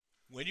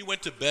When you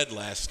went to bed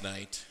last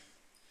night,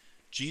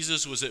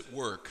 Jesus was at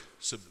work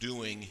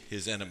subduing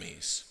his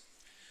enemies.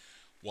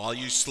 While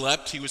you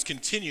slept, he was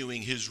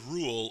continuing his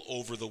rule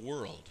over the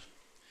world.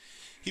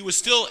 He was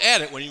still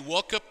at it when you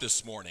woke up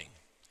this morning,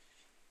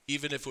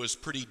 even if it was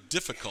pretty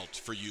difficult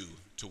for you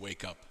to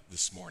wake up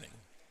this morning.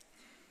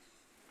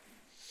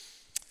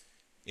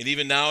 And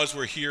even now, as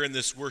we're here in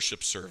this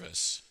worship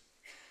service,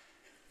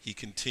 he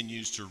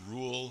continues to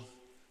rule,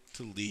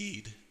 to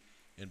lead,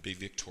 and be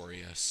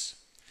victorious.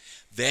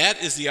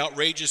 That is the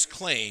outrageous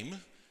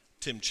claim,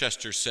 Tim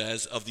Chester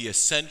says, of the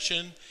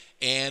ascension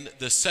and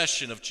the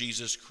session of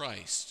Jesus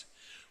Christ,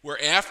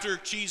 where after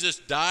Jesus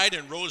died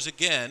and rose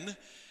again,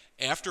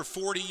 after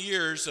 40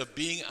 years of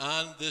being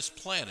on this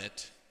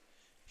planet,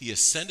 he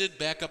ascended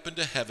back up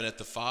into heaven at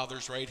the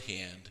Father's right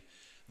hand,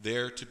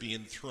 there to be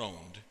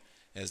enthroned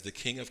as the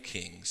King of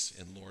Kings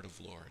and Lord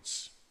of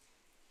Lords.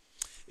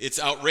 It's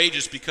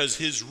outrageous because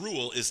his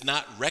rule is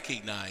not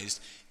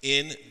recognized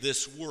in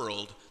this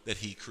world that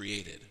he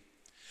created.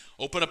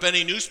 Open up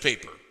any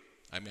newspaper.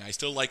 I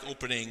still like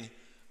opening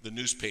the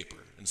newspaper.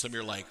 And some of you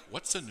are like,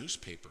 what's a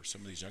newspaper?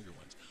 Some of these younger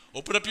ones.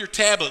 Open up your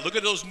tablet. Look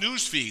at those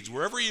news feeds,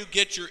 wherever you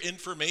get your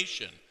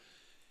information.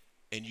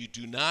 And you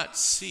do not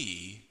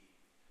see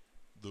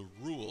the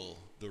rule,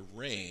 the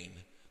reign,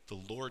 the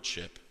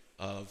lordship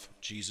of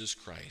Jesus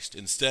Christ.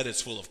 Instead,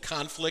 it's full of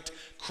conflict,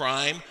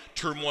 crime,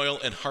 turmoil,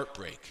 and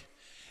heartbreak.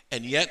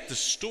 And yet, the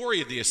story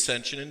of the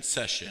ascension and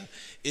session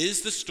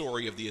is the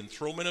story of the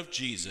enthronement of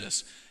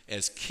Jesus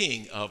as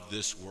King of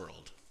this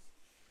world.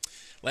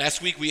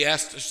 Last week, we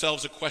asked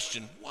ourselves a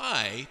question: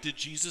 why did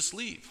Jesus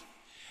leave?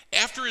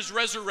 After his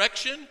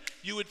resurrection,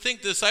 you would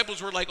think the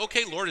disciples were like,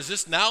 okay, Lord, is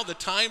this now the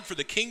time for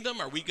the kingdom?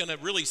 Are we going to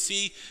really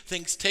see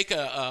things take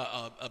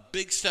a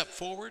big step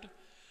forward?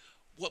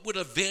 What would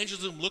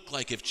evangelism look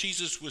like if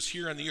Jesus was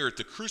here on the earth,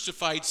 the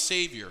crucified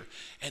Savior,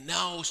 and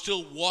now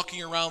still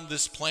walking around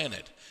this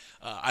planet?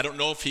 I don't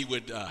know if he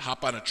would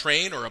hop on a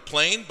train or a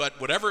plane,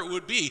 but whatever it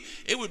would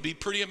be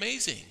pretty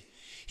amazing.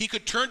 He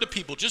could turn to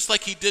people just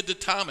like he did to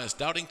Thomas,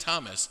 doubting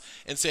Thomas,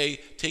 and say,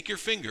 take your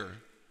finger,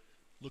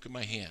 look at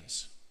my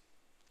hands.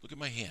 Look at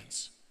my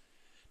hands.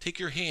 Take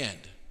your hand,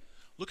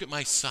 look at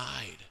my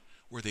side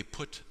where they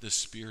put the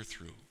spear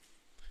through.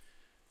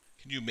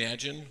 Can you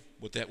imagine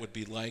what that would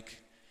be like?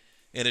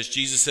 And as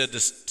Jesus said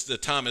to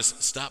Thomas,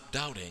 stop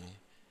doubting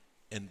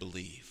and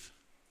believe.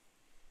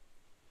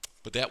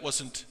 But that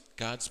wasn't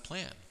God's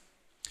plan.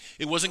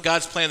 It wasn't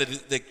God's plan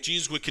that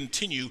Jesus would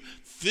continue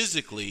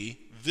physically,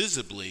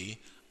 visibly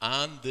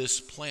on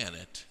this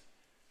planet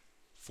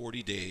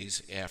 40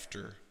 days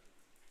after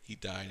he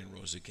died and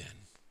rose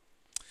again.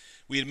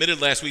 We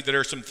admitted last week that there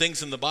are some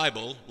things in the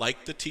Bible,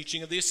 like the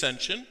teaching of the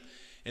ascension,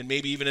 and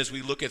maybe even as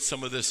we look at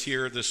some of this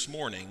here this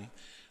morning,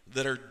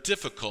 that are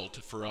difficult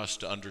for us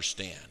to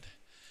understand.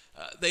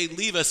 They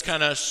leave us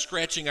kind of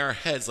scratching our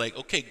heads like,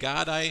 okay,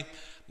 God, I'm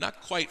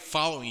not quite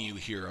following you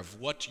here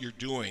of what you're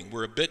doing.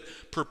 We're a bit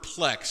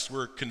perplexed.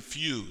 We're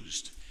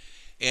confused.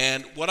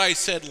 And what I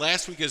said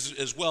last week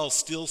as well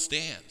still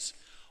stands.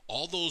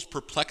 All those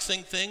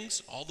perplexing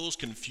things, all those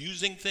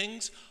confusing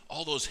things,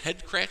 all those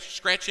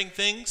head-scratching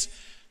things,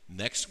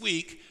 next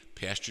week,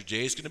 Pastor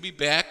Jay is going to be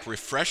back,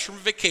 refreshed from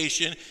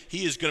vacation.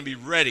 He is going to be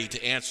ready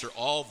to answer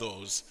all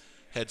those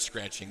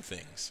head-scratching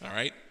things, all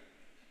right?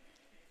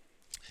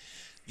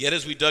 Yet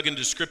as we dug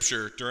into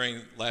Scripture during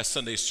last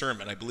Sunday's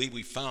sermon, I believe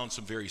we found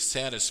some very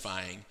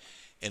satisfying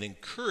and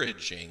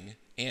encouraging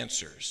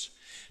answers.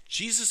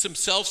 Jesus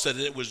himself said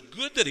that it was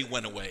good that he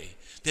went away,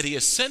 that he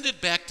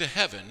ascended back to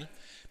heaven,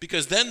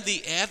 because then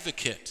the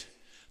advocate,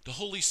 the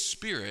Holy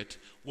Spirit,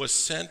 was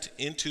sent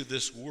into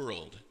this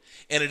world.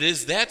 And it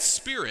is that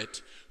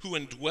Spirit who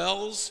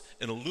indwells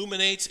and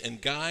illuminates and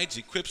guides,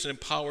 equips, and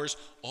empowers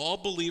all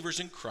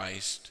believers in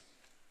Christ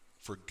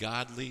for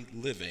godly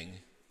living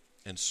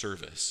and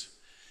service.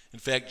 In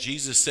fact,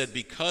 Jesus said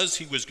because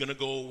he was going to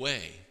go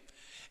away,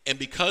 and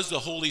because the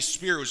Holy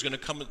Spirit was going to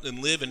come and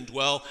live and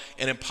dwell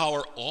and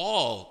empower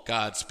all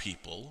God's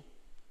people,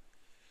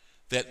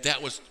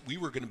 we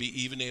were going to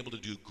be even able to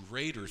do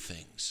greater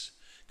things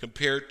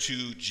compared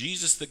to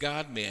Jesus the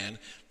God-man,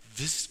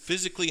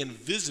 physically and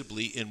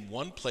visibly in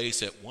one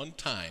place at one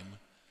time.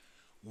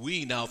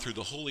 We now, through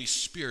the Holy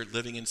Spirit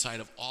living inside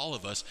of all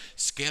of us,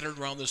 scattered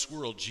around this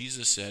world,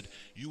 Jesus said,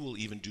 you will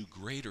even do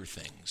greater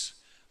things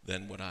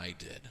than what I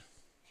did.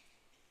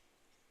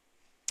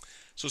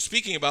 So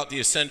speaking about the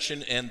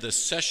ascension and the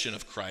session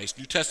of Christ,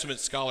 New Testament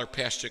scholar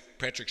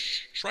Patrick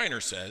Schreiner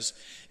says,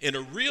 in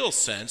a real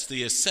sense,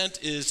 the ascent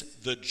is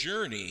the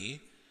journey,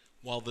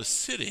 while the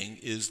sitting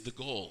is the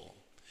goal.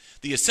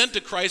 The ascent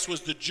to Christ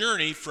was the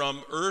journey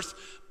from earth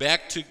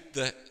back to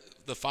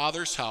the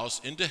Father's house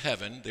into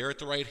heaven, there at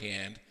the right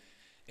hand,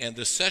 and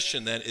the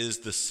session then is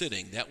the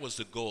sitting. That was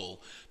the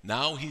goal.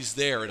 Now he's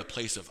there at a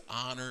place of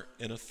honor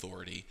and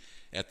authority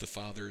at the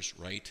Father's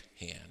right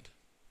hand.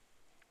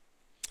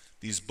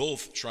 These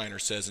both, Schreiner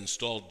says,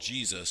 installed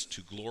Jesus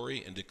to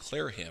glory and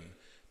declare him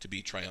to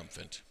be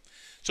triumphant.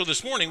 So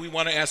this morning we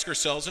want to ask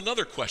ourselves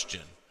another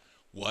question.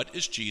 What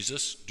is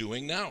Jesus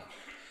doing now?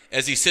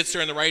 As he sits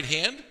there on the right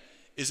hand,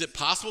 Is it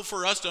possible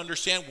for us to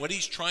understand what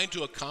he's trying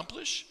to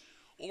accomplish?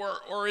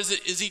 Or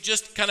is he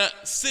just kind of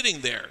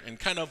sitting there and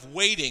kind of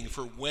waiting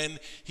for when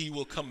he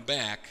will come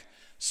back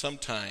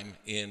sometime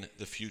in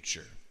the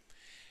future?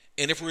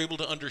 And if we're able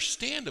to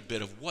understand a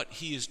bit of what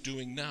he is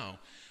doing now,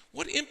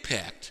 what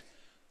impact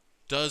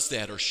does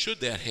that or should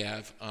that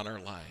have on our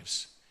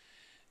lives?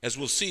 As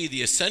we'll see,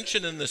 the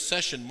ascension and the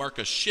session mark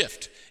a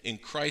shift in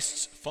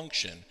Christ's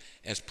function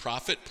as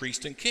prophet,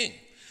 priest, and king.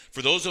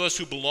 For those of us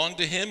who belong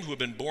to him, who have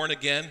been born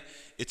again,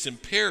 it's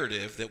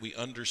imperative that we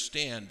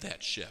understand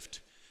that shift.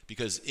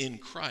 Because in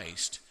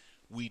Christ,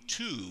 we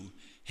too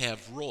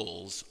have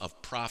roles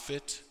of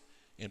prophet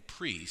and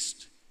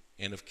priest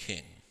and of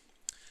king.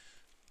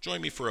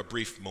 Join me for a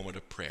brief moment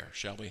of prayer,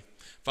 shall we?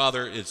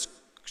 Father, it's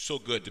so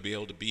good to be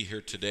able to be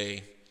here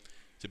today,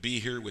 to be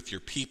here with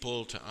your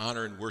people, to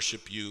honor and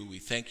worship you. We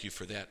thank you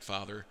for that,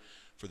 Father,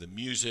 for the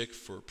music,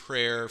 for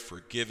prayer,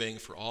 for giving,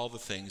 for all the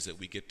things that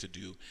we get to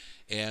do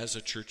as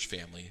a church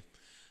family.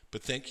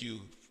 But thank you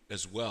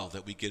as well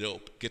that we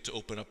get to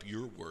open up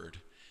your word.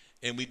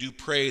 And we do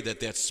pray that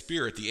that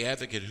Spirit, the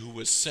advocate who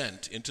was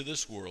sent into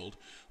this world,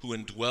 who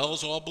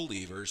indwells all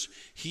believers,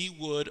 he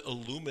would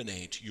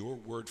illuminate your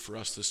word for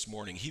us this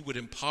morning. He would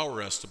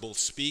empower us to both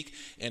speak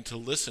and to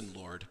listen,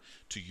 Lord,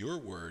 to your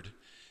word,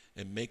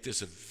 and make this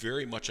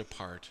very much a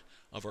part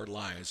of our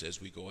lives as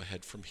we go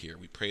ahead from here.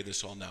 We pray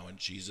this all now in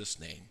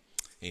Jesus' name.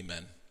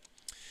 Amen.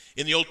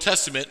 In the Old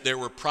Testament, there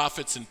were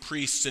prophets and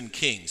priests and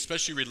kings,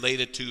 especially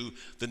related to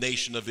the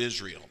nation of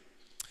Israel.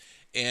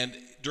 And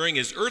during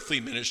his earthly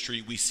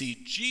ministry, we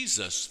see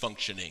Jesus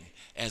functioning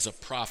as a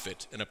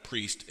prophet and a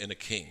priest and a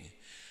king.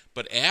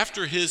 But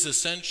after his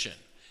ascension,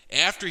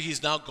 after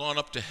he's now gone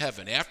up to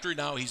heaven, after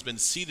now he's been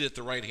seated at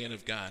the right hand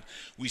of God,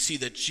 we see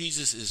that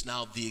Jesus is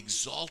now the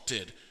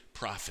exalted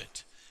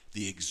prophet,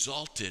 the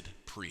exalted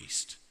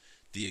priest,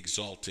 the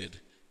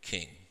exalted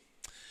king.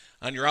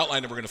 On your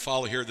outline that we're going to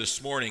follow here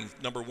this morning,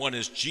 number one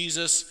is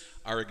Jesus,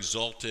 our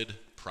exalted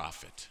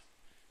prophet.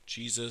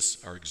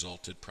 Jesus, our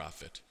exalted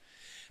prophet.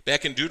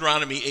 Back in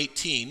Deuteronomy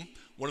 18,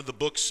 one of the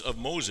books of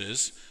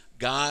Moses,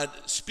 God,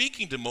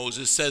 speaking to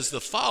Moses, says the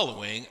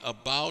following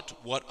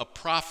about what a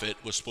prophet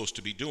was supposed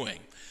to be doing.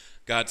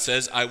 God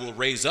says, I will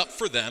raise up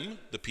for them,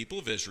 the people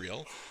of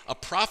Israel, a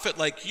prophet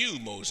like you,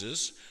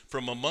 Moses,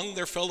 from among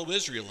their fellow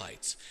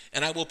Israelites,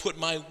 and I will put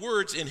my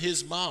words in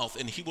his mouth,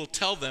 and he will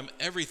tell them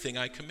everything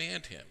I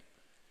command him.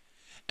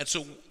 And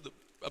so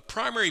a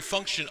primary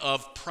function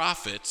of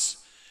prophets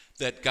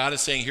that God is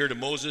saying here to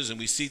Moses, and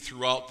we see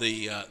throughout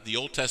the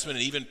Old Testament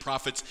and even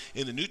prophets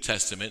in the New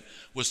Testament,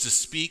 was to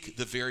speak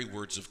the very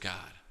words of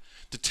God,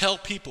 to tell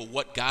people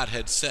what God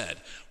had said,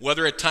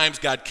 whether at times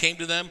God came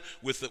to them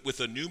with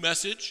a new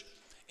message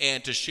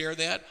and to share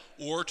that,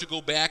 or to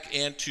go back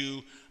and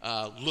to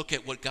look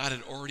at what God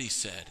had already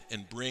said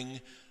and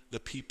bring the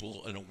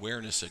people an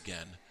awareness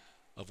again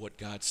of what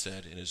God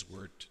said in his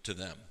word to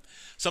them.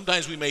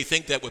 Sometimes we may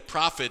think that with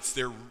prophets,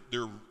 their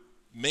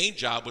main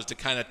job was to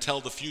kind of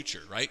tell the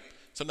future, right?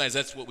 Sometimes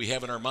that's what we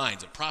have in our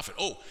minds. A prophet,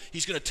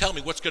 he's going to tell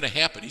me what's going to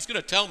happen. He's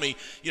going to tell me,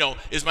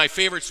 is my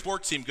favorite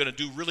sports team going to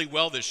do really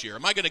well this year?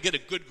 Am I going to get a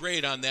good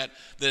grade on that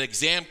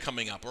exam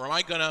coming up? Or am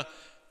I going to,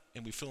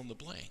 and we fill in the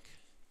blank.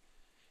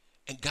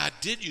 And God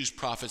did use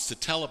prophets to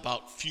tell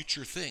about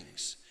future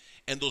things.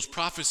 And those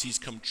prophecies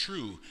come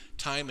true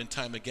time and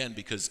time again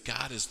because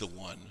God is the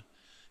one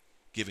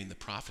giving the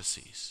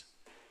prophecies.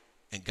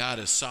 And God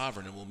is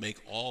sovereign and will make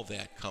all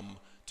that come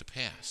to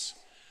pass.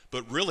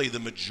 But really, the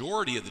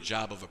majority of the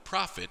job of a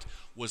prophet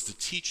was to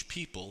teach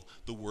people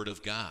the word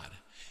of God.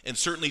 And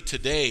certainly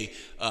today,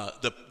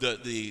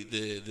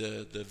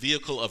 the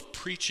vehicle of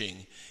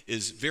preaching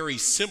is very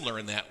similar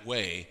in that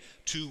way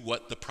to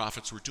what the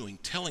prophets were doing,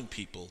 telling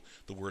people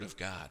the word of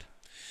God.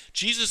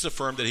 Jesus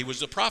affirmed that he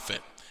was a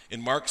prophet.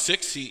 In Mark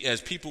 6,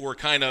 as people were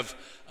kind of,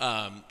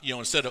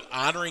 instead of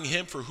honoring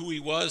him for who he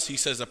was, he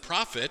says a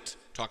prophet,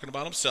 talking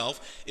about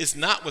himself, is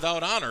not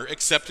without honor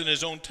except in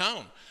his own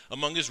town,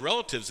 among his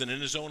relatives, and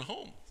in his own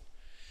home.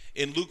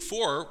 In Luke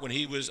 4, when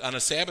he was on a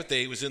Sabbath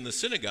day, he was in the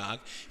synagogue,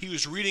 he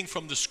was reading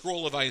from the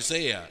scroll of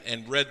Isaiah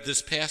and read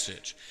this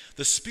passage.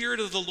 The Spirit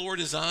of the Lord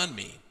is on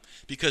me,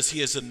 because he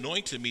has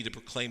anointed me to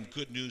proclaim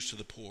good news to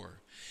the poor.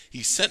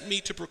 He sent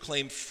me to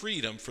proclaim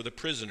freedom for the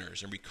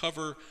prisoners and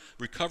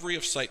recovery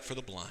of sight for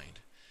the blind,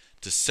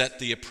 to set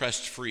the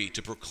oppressed free,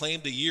 to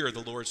proclaim the year of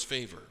the Lord's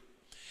favor.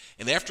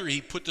 And after he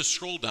put the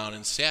scroll down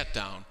and sat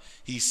down,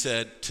 he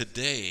said,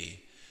 today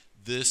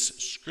this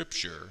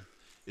scripture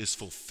is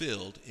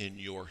fulfilled in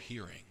your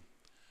hearing.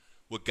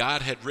 What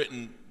God had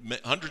written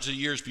hundreds of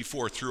years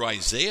before through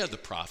Isaiah the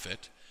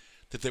prophet,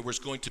 that there was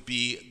going to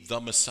be the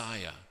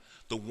Messiah,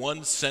 the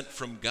one sent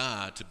from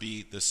God to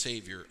be the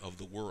Savior of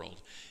the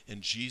world.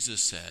 And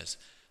Jesus says,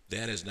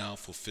 that is now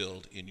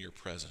fulfilled in your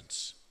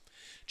presence.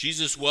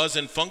 Jesus was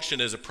and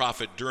functioned as a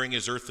prophet during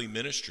his earthly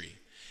ministry.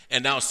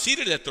 And now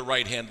seated at the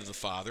right hand of the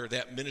Father,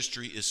 that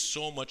ministry is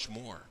so much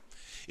more.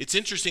 It's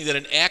interesting that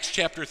in Acts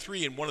chapter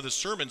 3, in one of the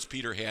sermons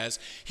Peter has,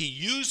 he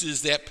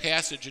uses that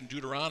passage in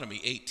Deuteronomy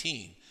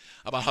 18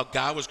 about how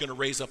God was going to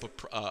raise up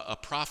a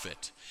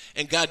prophet.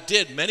 And God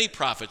did many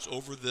prophets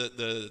over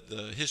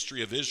the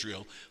history of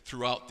Israel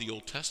throughout the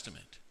Old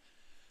Testament.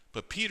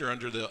 But Peter,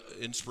 under the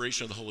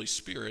inspiration of the Holy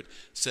Spirit,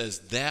 says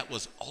that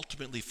was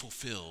ultimately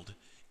fulfilled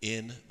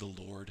in the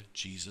Lord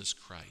Jesus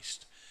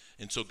Christ.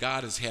 And so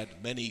God has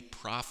had many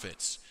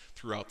prophets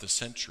throughout the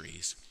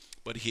centuries,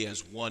 but he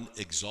has one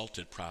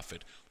exalted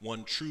prophet,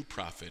 one true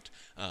prophet,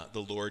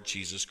 the Lord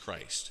Jesus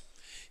Christ.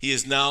 He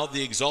is now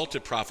the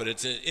exalted prophet.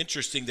 It's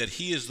interesting that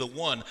he is the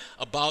one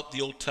about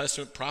the Old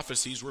Testament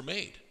prophecies were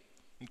made.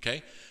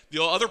 Okay?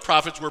 The other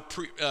prophets were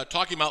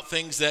talking about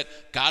things that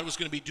God was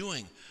going to be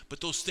doing, but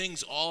those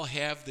things all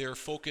have their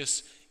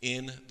focus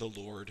in the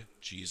Lord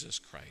Jesus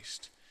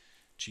Christ.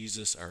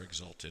 Jesus, our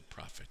exalted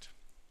prophet.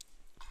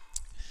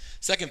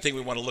 Second thing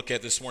we want to look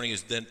at this morning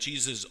is that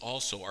Jesus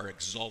also our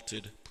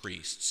exalted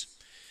priests.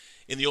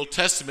 In the Old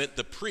Testament,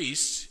 the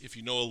priests, if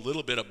you know a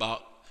little bit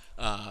about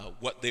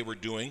what they were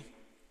doing,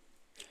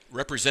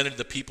 represented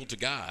the people to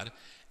God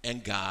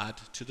and God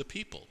to the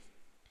people.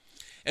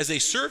 As they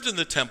served in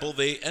the temple,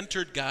 they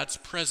entered God's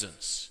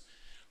presence,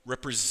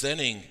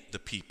 representing the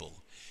people,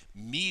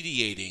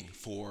 mediating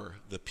for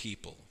the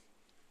people,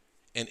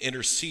 and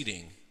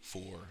interceding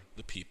for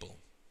the people.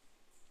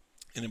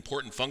 An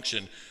important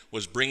function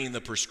was bringing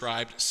the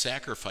prescribed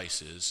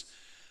sacrifices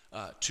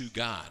to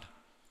God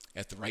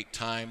at the right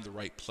time, the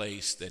right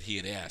place that he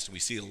had asked. And we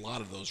see a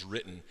lot of those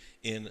written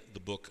in the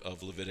book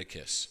of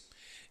Leviticus.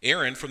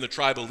 Aaron from the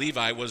tribe of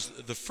Levi was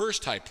the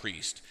first high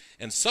priest,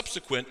 and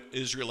subsequent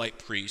Israelite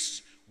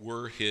priests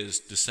were his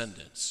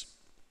descendants.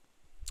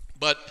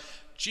 But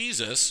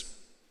Jesus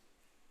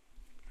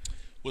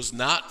was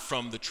not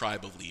from the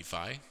tribe of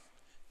Levi.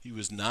 He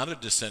was not a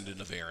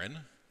descendant of Aaron,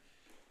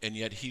 and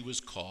yet he was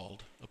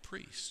called a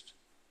priest.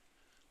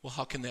 Well,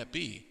 how can that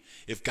be?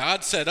 If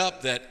God set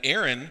up that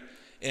Aaron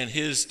and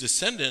his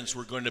descendants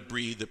were going to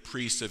be the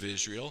priests of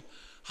Israel,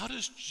 how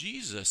does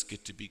Jesus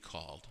get to be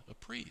called a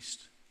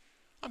priest?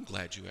 I'm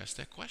glad you asked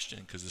that question,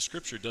 because the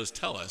scripture does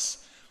tell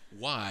us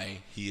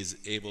why he is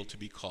able to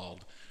be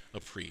called a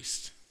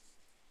priest.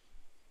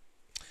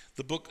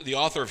 The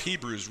author of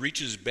Hebrews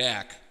reaches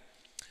back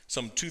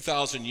some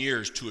 2,000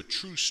 years to a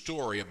true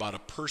story about a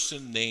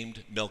person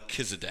named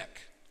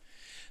Melchizedek.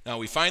 Now,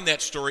 we find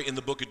that story in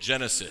the book of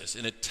Genesis,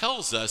 and it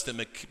tells us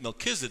that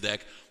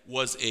Melchizedek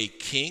was a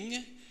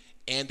king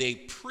and a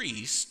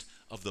priest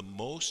of the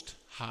Most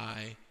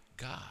High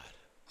God.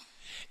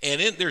 And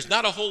there's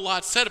not a whole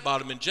lot said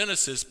about him in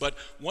Genesis, but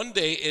one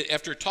day,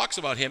 after it talks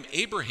about him,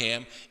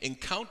 Abraham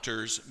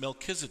encounters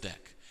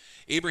Melchizedek.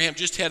 Abraham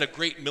just had a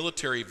great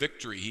military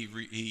victory.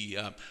 He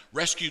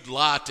rescued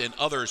Lot and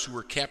others who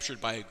were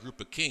captured by a group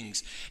of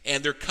kings,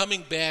 and they're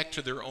coming back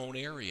to their own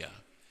area,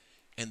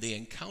 and they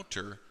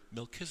encounter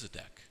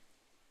Melchizedek.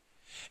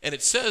 And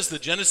it says, the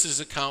Genesis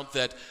account,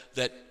 that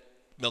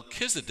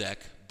Melchizedek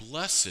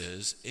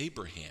blesses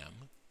Abraham,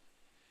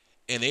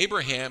 and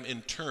Abraham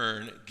in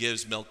turn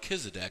gives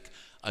Melchizedek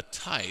a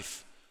tithe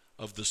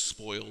of the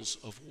spoils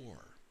of war.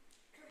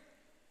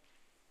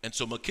 And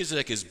so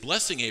Melchizedek is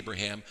blessing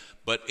Abraham,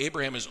 but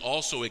Abraham is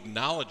also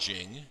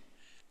acknowledging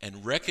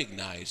and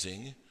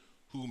recognizing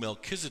who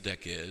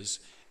Melchizedek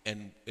is,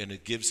 and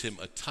it gives him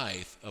a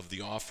tithe of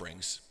the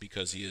offerings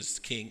because he is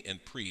king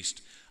and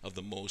priest of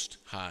the Most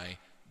High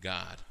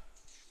God.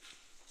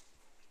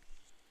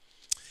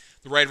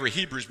 The writer of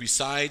Hebrews,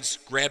 besides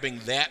grabbing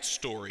that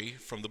story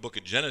from the book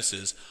of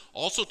Genesis,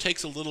 also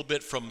takes a little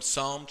bit from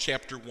Psalm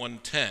chapter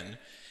 110.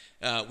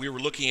 We were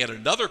looking at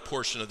another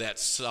portion of that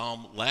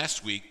psalm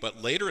last week,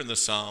 but later in the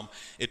psalm,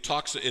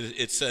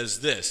 it says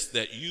this,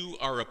 that you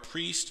are a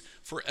priest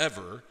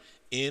forever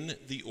in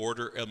the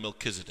order of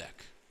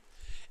Melchizedek.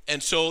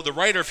 And so the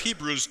writer of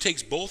Hebrews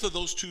takes both of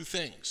those two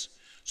things.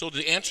 So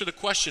to answer the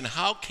question,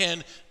 how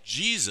can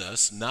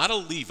Jesus, not a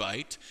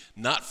Levite,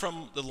 not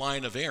from the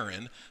line of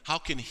Aaron, how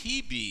can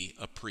he be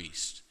a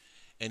priest?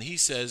 And he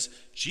says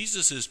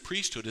Jesus'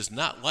 priesthood is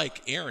not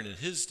like Aaron and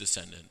his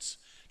descendants.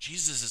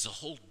 Jesus is a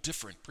whole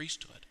different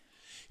priesthood.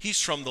 He's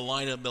from the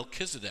line of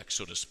Melchizedek,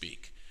 so to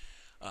speak.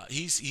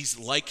 He's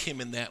like him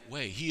in that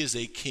way. He is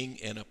a king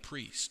and a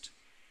priest.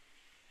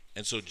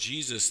 And so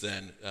Jesus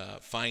then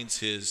finds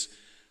his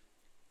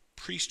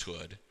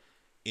priesthood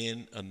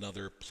in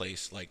another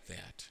place like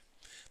that.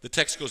 The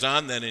text goes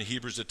on then in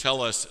Hebrews to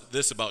tell us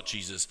this about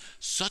Jesus.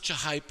 Such a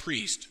high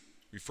priest,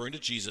 referring to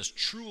Jesus,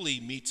 truly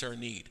meets our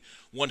need.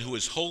 One who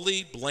is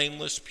holy,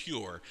 blameless,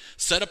 pure,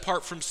 set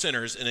apart from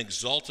sinners, and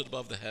exalted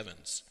above the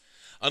heavens.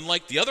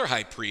 Unlike the other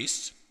high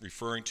priests,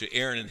 referring to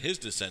Aaron and his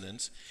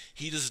descendants,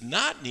 he does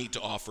not need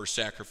to offer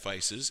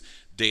sacrifices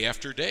day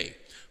after day,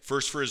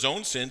 first for his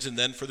own sins and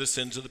then for the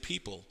sins of the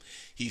people.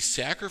 He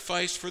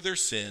sacrificed for their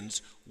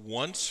sins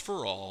once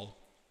for all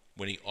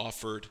when he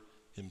offered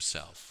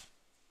himself.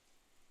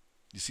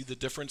 You see the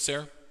difference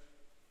there?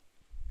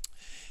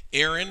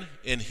 Aaron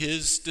and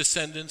his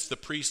descendants, the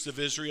priests of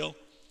Israel,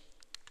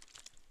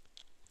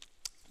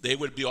 they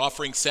would be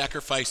offering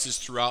sacrifices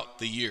throughout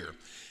the year.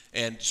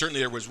 And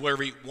certainly there was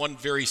one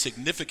very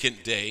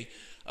significant day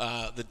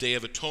the Day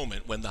of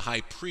Atonement, when the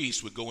high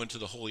priest would go into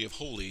the Holy of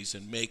Holies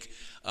and make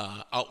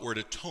outward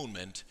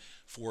atonement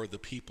for the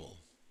people.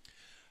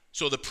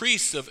 So the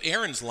priests of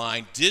Aaron's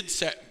line did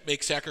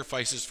make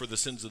sacrifices for the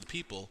sins of the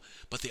people,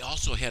 but they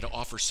also had to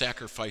offer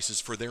sacrifices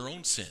for their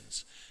own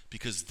sins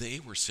because they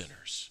were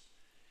sinners.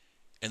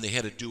 And they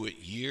had to do it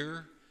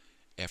year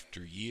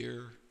after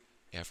year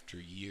after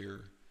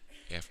year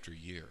after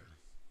year.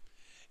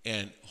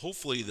 And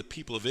hopefully the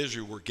people of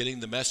Israel were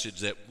getting the message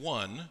that,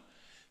 one,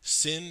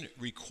 sin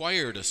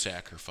required a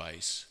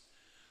sacrifice,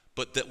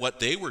 but that what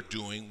they were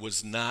doing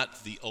was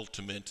not the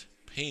ultimate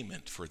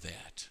payment for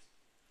that,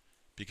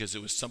 because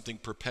it was something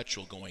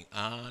perpetual going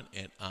on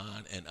and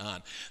on and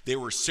on. They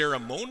were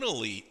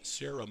ceremonially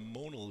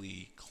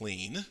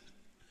clean,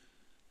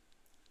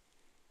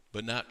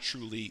 but not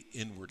truly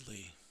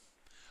inwardly.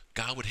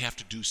 God would have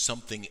to do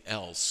something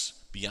else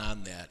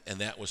beyond that, and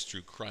that was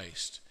through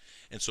Christ.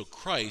 And so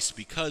Christ,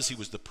 because he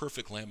was the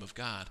perfect Lamb of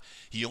God,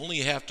 he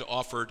only had to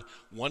offer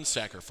one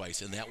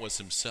sacrifice, and that was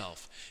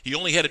himself. He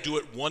only had to do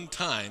it one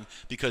time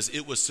because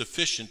it was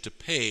sufficient to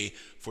pay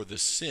for the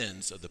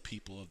sins of the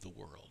people of the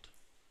world.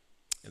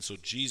 And so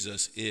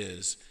Jesus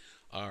is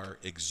our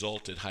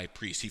exalted high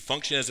priest. He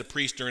functioned as a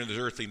priest during his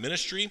earthly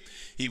ministry.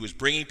 He was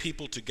bringing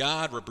people to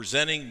God,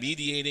 representing,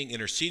 mediating,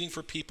 interceding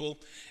for people.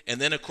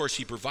 And then, of course,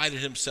 he provided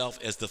himself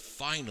as the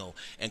final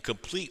and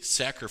complete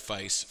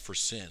sacrifice for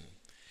sin.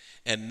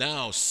 And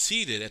now,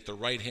 seated at the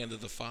right hand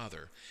of the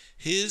Father,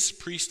 his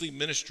priestly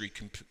ministry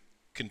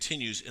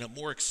continues in a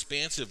more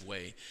expansive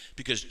way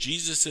because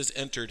Jesus has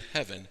entered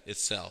heaven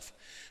itself.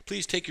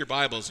 Please take your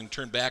Bibles and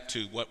turn back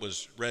to what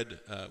was read,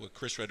 what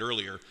Chris read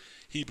earlier,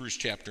 Hebrews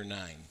chapter 9.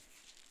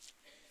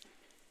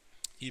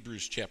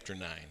 Hebrews chapter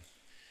 9.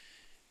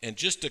 And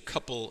just a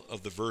couple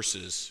of the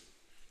verses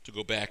to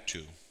go back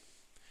to.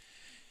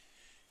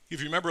 If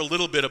you remember a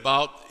little bit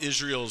about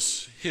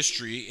Israel's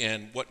history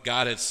and what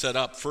God had set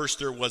up, first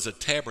there was a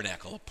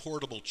tabernacle, a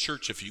portable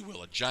church, if you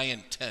will, a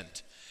giant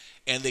tent.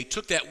 And they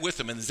took that with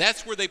them, and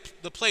that's where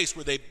the place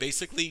where they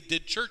basically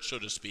did church, so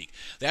to speak.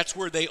 That's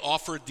where they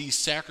offered these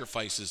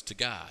sacrifices to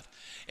God.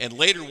 And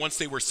later, once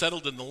they were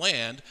settled in the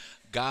land,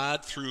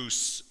 God, through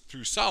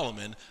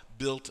Solomon,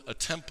 built a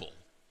temple.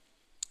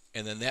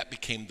 And then that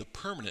became the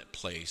permanent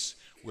place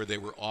where they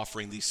were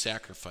offering these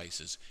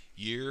sacrifices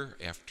year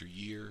after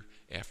year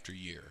after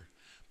year.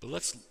 But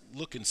let's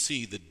look and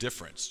see the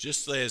difference.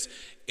 Just as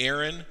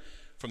Aaron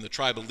from the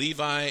tribe of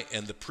Levi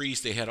and the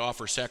priest, they had to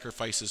offer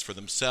sacrifices for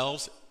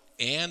themselves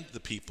and the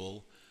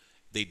people.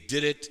 They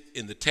did it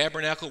in the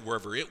tabernacle,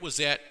 wherever it was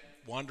at,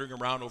 wandering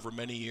around over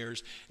many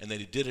years, and they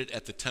did it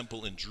at the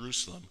temple in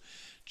Jerusalem.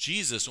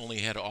 Jesus only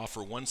had to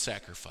offer one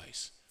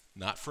sacrifice,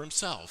 not for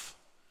himself,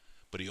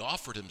 but he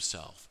offered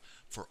himself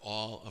for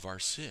all of our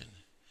sin.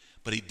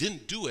 But he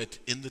didn't do it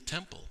in the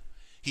temple.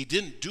 He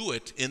didn't do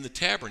it in the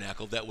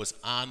tabernacle that was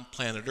on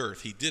planet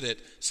Earth. He did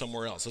it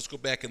somewhere else. Let's go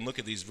back and look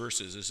at these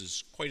verses. This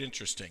is quite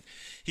interesting.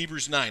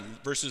 Hebrews 9,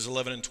 verses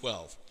 11 and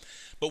 12.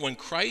 But when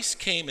Christ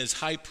came as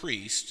high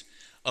priest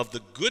of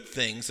the good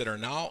things that are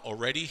now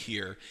already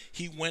here,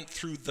 he went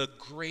through the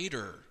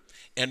greater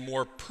and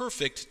more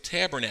perfect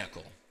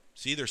tabernacle.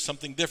 See, there's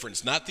something different.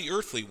 It's not the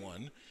earthly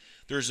one.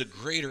 There's a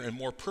greater and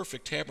more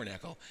perfect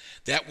tabernacle.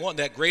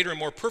 That greater and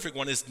more perfect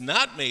one is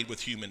not made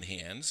with human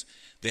hands.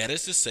 That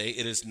is to say,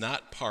 it is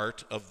not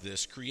part of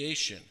this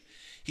creation.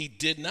 He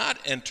did not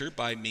enter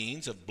by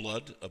means of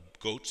blood of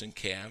goats and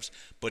calves,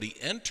 but he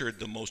entered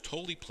the most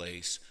holy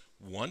place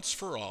once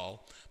for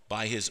all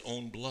by his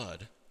own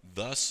blood,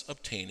 thus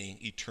obtaining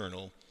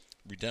eternal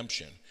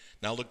redemption.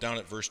 Now look down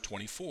at verse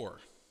 24.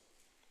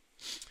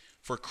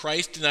 For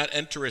Christ did not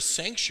enter a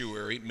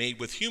sanctuary made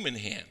with human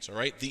hands, all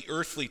right? The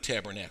earthly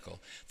tabernacle,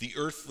 the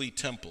earthly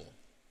temple.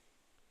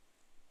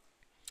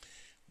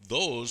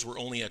 Those were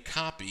only a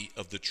copy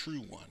of the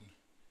true one.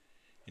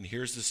 And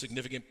here's the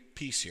significant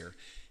piece here.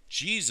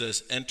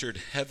 Jesus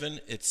entered heaven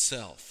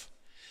itself,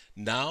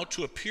 now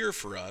to appear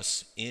for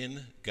us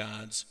in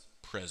God's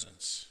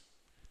presence.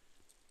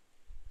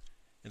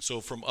 And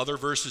so from other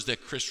verses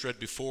that Chris read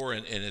before,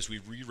 and as we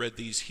reread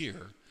these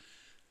here,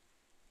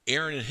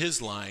 Aaron and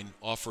his line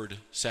offered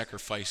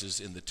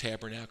sacrifices in the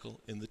tabernacle,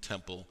 in the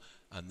temple,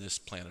 on this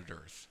planet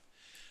Earth.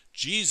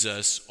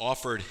 Jesus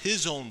offered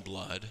his own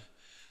blood,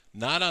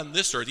 not on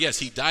this earth. Yes,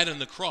 he died on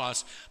the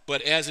cross,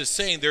 but as it's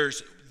saying,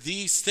 there's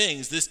these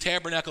things, this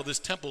tabernacle, this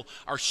temple,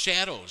 are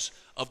shadows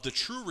of the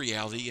true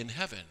reality in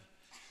heaven.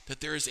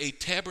 That there is a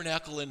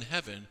tabernacle in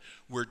heaven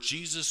where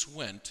Jesus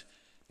went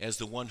as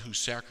the one who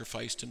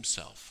sacrificed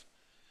himself.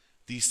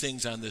 These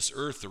things on this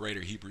earth, the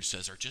writer of Hebrews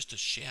says, are just a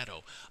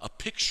shadow, a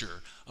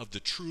picture of the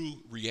true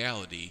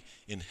reality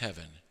in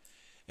heaven.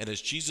 And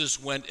as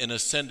Jesus went and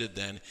ascended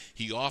then,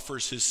 he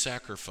offers his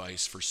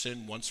sacrifice for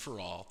sin once for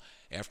all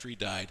after he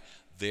died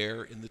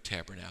there in the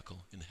tabernacle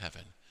in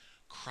heaven.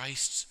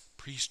 Christ's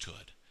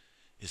priesthood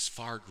is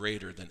far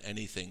greater than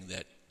anything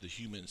that the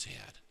humans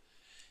had.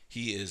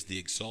 He is the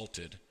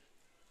exalted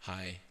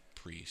high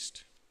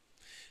priest.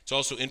 It's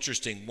also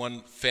interesting,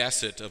 one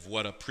facet of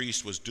what a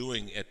priest was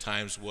doing at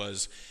times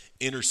was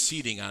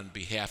interceding on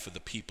behalf of the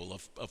people,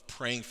 of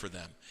praying for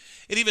them.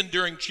 And even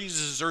during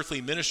Jesus' earthly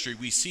ministry,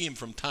 we see him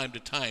from time to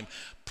time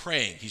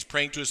praying. He's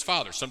praying to his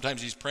Father.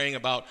 Sometimes he's praying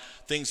about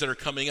things that are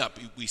coming up.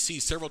 We see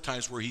several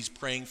times where he's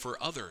praying for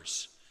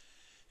others.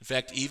 In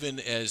fact,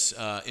 even as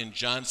in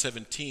John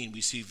 17,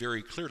 we see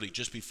very clearly,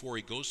 just before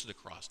he goes to the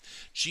cross,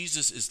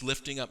 Jesus is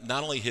lifting up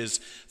not only his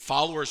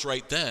followers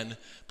right then,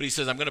 but he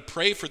says, I'm going to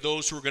pray for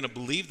those who are going to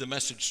believe the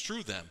message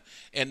through them.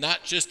 And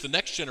not just the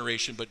next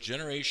generation, but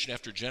generation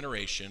after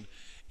generation.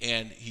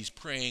 And he's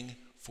praying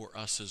for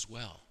us as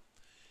well.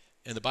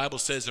 And the Bible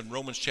says in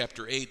Romans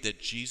chapter 8 that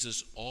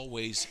Jesus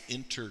always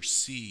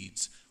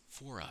intercedes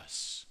for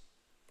us.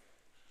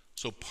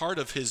 So part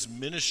of his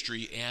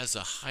ministry as a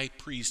high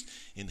priest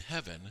in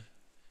heaven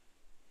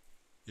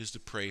is to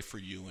pray for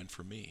you and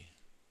for me.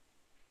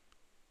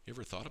 You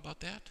ever thought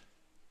about that?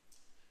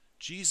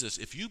 Jesus,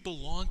 if you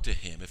belong to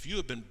him, if you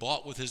have been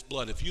bought with his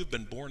blood, if you have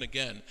been born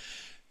again,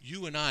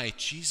 you and I,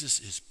 Jesus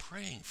is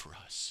praying for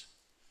us.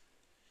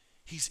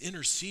 He's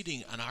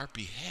interceding on our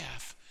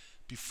behalf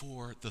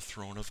before the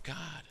throne of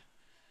God.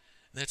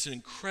 That's an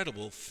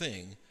incredible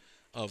thing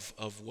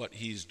of what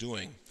he's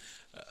doing.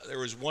 There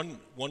was one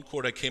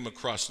quote I came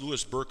across,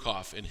 Louis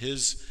Berkhoff, in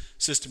his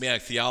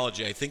systematic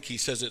theology. I think he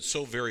says it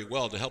so very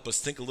well to help us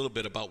think a little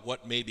bit about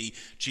what maybe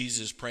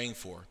Jesus is praying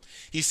for.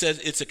 He says,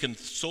 it's a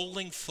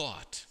consoling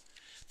thought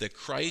that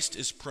Christ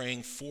is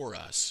praying for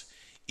us,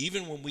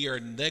 even when we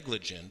are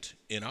negligent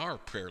in our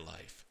prayer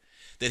life,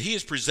 that he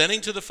is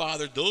presenting to the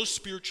Father those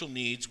spiritual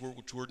needs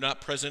which were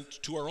not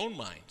present to our own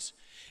minds,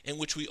 and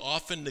which we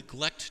often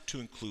neglect to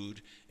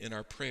include in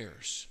our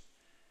prayers.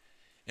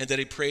 And that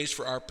he prays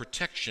for our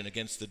protection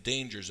against the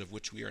dangers of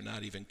which we are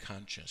not even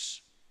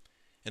conscious,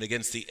 and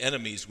against the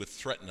enemies which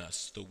threaten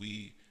us, though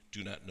we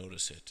do not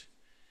notice it.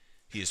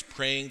 He is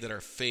praying that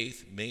our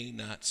faith may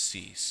not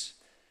cease,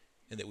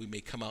 and that we may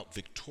come out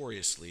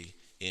victoriously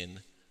in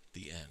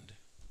the end.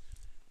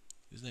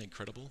 Isn't that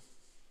incredible?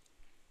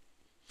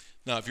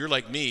 Now, if you're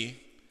like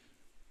me,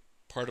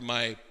 part of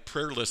my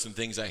prayer list and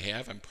things I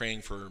have, I'm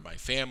praying for my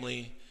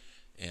family,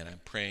 and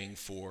I'm praying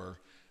for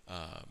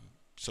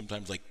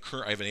sometimes like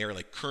I have an area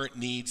like current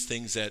needs,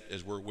 things that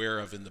as we're aware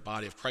of in the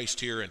body of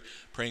Christ here, and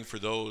praying for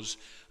those.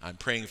 I'm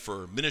praying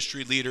for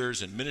ministry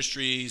leaders and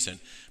ministries and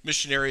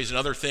missionaries and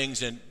other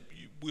things, and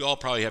we all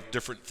probably have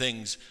different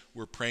things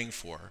we're praying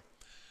for.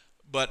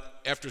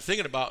 But after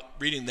thinking about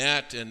reading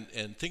that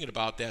and thinking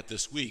about that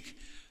this week,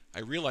 I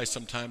realize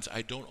sometimes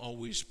I don't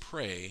always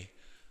pray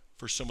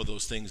for some of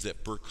those things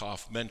that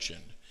Berkhoff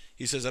mentioned.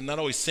 He says, I'm not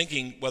always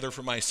thinking, whether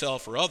for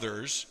myself or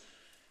others,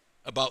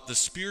 about the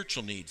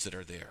spiritual needs that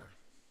are there.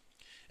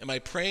 Am I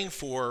praying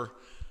for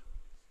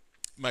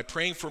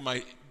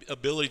my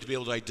ability to be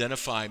able to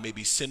identify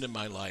maybe sin in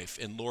my life,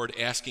 and Lord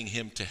asking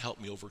him to help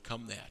me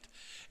overcome that?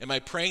 Am I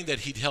praying that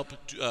he'd help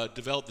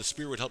develop the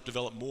Spirit, would help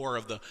develop more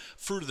of the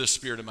fruit of the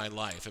Spirit in my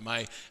life? Am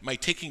I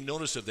taking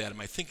notice of that? Am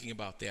I thinking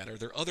about that? Are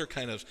there other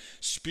kind of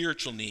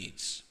spiritual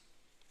needs?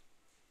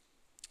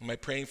 Am I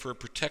praying for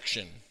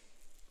protection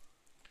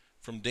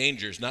from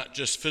dangers, not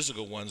just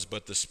physical ones,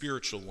 but the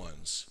spiritual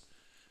ones?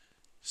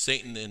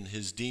 Satan and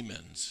his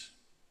demons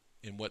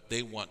and what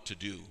they want to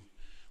do.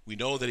 We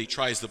know that he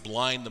tries to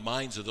blind the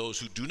minds of those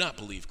who do not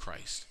believe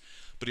Christ.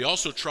 But he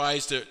also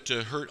tries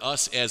to hurt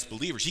us as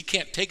believers. He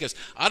can't take us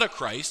out of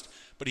Christ,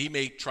 but he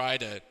may try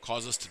to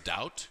cause us to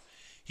doubt.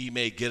 He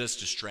may get us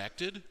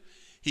distracted.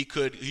 He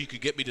could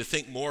get me to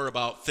think more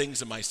about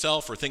things of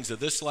myself or things of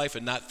this life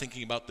and not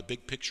thinking about the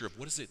big picture of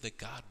what is it that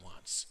God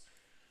wants.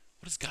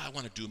 What does God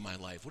want to do in my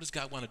life? What does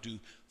God want to do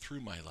through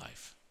my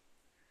life?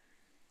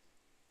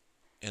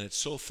 And it's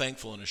so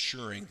thankful and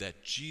assuring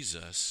that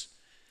Jesus,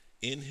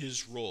 in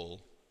his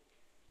role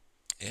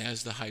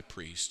as the high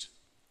priest,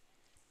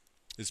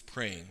 is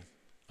praying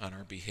on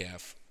our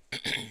behalf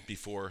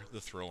before the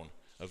throne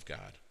of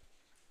God.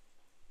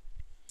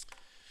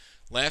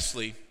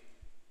 Lastly,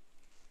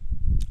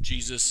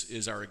 Jesus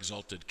is our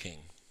exalted King.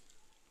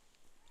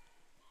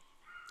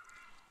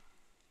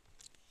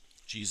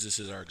 Jesus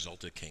is our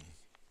exalted King.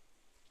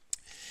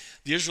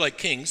 The Israelite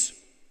kings,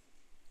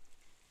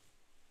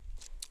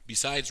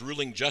 besides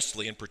ruling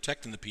justly and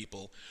protecting the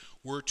people,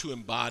 were to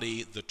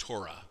embody the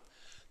Torah,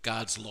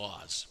 God's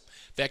laws.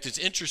 In fact, it's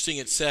interesting,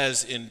 it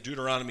says in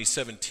Deuteronomy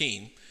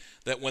 17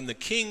 that when the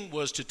king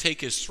was to take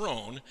his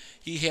throne,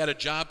 he had a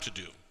job to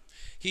do.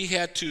 He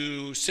had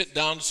to sit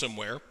down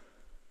somewhere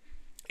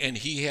and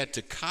he had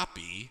to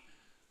copy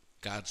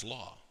God's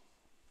law.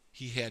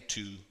 He had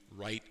to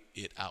write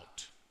it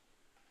out.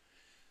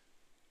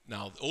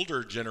 Now, the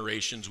older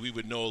generations, we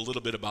would know a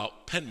little bit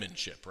about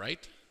penmanship,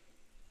 right?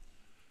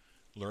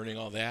 Learning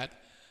all that.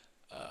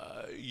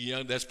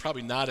 That's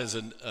probably not as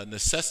a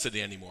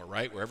necessity anymore,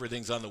 right? Where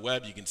everything's on the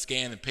web, you can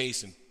scan and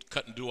paste and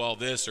cut and do all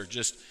this, or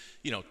just,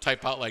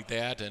 type out like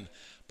that, and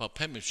about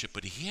penmanship.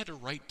 But he had to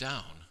write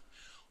down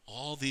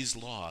all these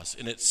laws.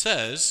 And it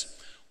says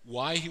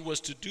why he was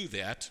to do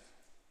that.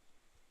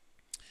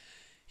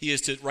 He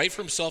is to write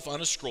for himself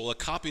on a scroll a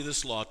copy of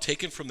this law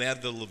taken from that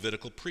of the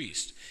Levitical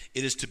priest.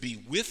 It is to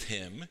be with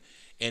him,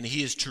 and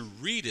he is to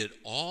read it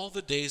all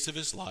the days of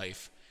his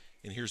life.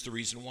 And here's the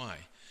reason why.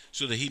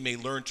 So that he may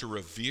learn to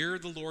revere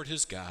the Lord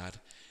his God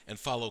and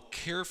follow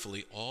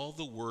carefully all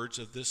the words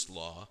of this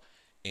law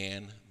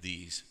and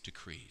these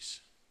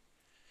decrees.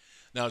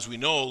 Now, as we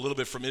know a little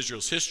bit from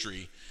Israel's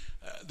history,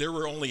 there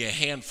were only a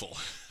handful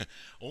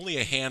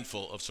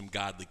of some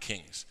godly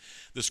kings.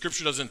 The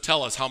scripture doesn't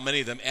tell us how many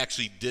of them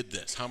actually did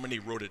this, how many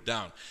wrote it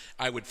down.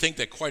 I would think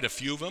that quite a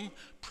few of them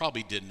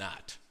probably did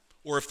not.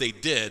 Or if they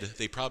did,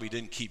 they probably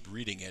didn't keep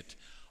reading it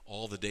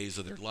all the days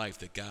of their life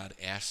that God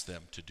asked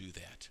them to do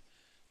that,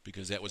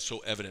 because that was so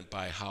evident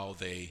by how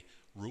they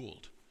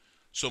ruled.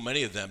 So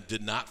many of them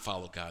did not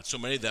follow God. So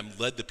many of them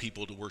led the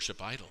people to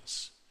worship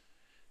idols.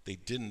 They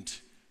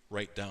didn't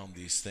write down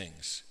these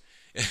things.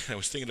 And I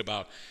was thinking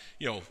about,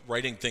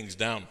 writing things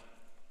down.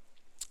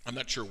 I'm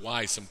not sure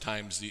why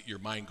sometimes your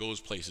mind goes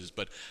places,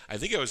 but I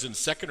think I was in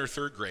second or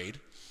third grade,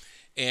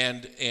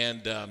 and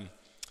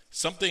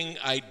something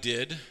I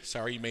did,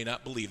 sorry, you may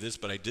not believe this,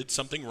 but I did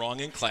something wrong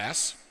in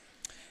class,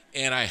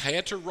 and I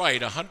had to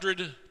write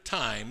 100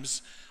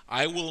 times,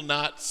 I will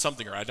not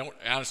something, or I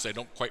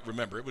don't quite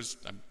remember.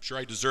 I'm sure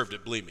I deserved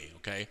it, believe me,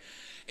 okay?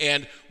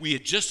 And we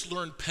had just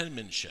learned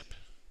penmanship.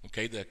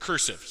 Okay, the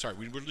cursive. Sorry,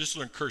 we just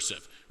learned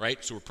cursive,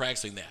 right? So we're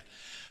practicing that.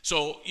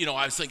 So,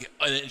 I was thinking,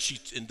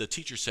 and the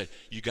teacher said,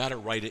 you got to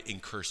write it in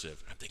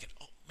cursive. I'm thinking,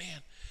 oh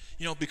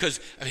man, because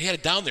I had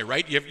it down there,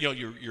 right? You have,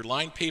 your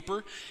line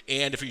paper,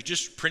 and if you're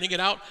just printing it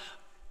out,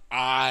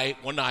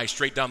 one I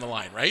straight down the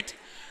line, right?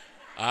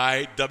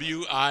 I,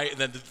 and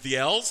then the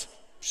L's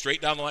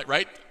straight down the line,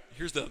 right?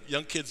 Here's the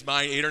young kid's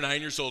mind, 8 or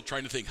 9 years old,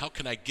 trying to think, how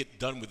can I get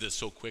done with this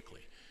so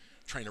quickly?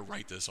 Trying to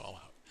write this all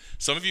out.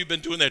 Some of you have been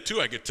doing that too,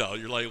 I could tell.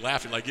 You're like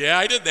laughing, like, yeah,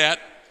 I did that.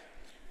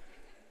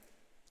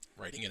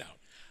 Writing it out.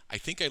 I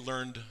think I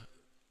learned,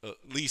 at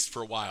least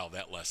for a while,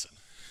 that lesson,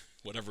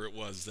 whatever it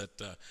was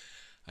that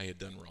I had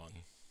done wrong.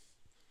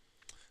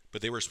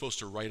 But they were supposed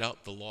to write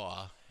out the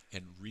law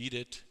and read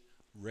it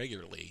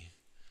regularly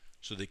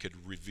so they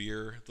could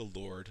revere the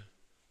Lord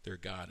their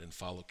God and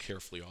follow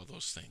carefully all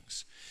those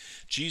things.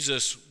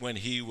 Jesus, when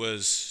he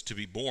was to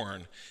be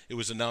born, it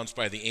was announced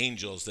by the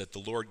angels that the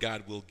Lord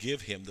God will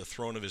give him the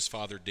throne of his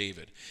father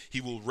David. He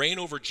will reign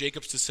over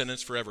Jacob's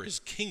descendants forever. His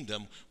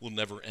kingdom will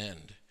never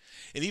end.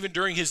 And even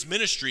during his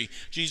ministry,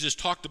 Jesus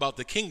talked about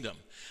the kingdom.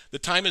 The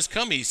time has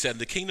come, he said.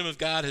 The kingdom of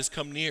God has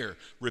come near.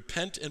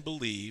 Repent and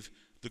believe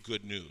the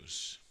good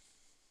news.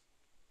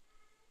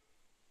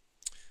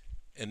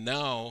 And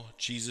now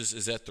Jesus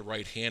is at the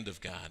right hand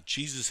of God.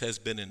 Jesus has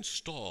been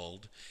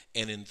installed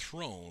and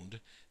enthroned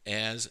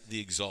as the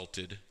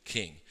exalted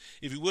king.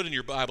 If you would, in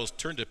your Bibles,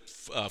 turn to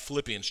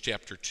Philippians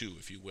chapter 2,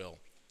 if you will.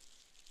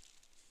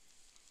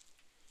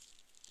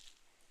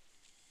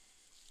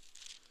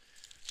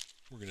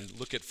 We're going to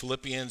look at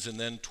Philippians, and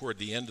then toward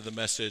the end of the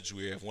message,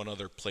 we have one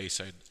other place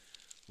I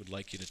would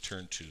like you to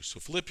turn to. So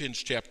Philippians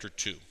chapter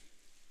 2.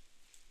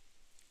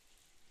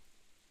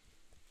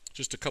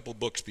 Just a couple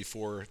books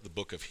before the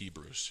book of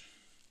Hebrews.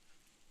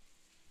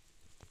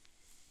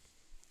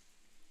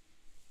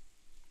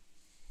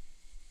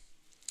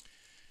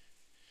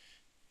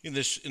 In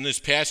this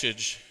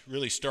passage,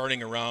 really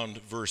starting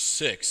around verse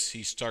 6,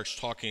 he starts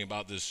talking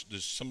about this.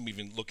 Some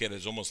even look at it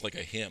as almost like a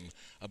hymn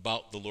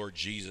about the Lord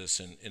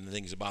Jesus and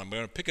things about him. I'm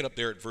going to pick it up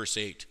there at verse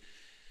 8.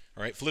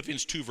 All right,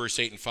 Philippians 2, verse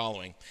 8 and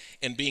following.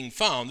 And being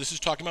found, this is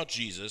talking about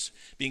Jesus,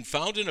 being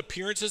found in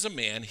appearance as a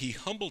man, he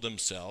humbled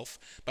himself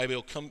by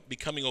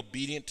becoming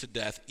obedient to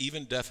death,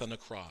 even death on the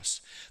cross.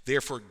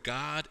 Therefore,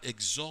 God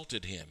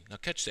exalted him. Now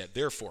catch that,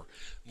 therefore.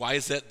 Why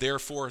is that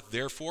therefore?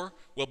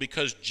 Well,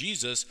 because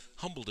Jesus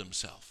humbled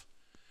himself.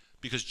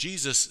 Because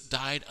Jesus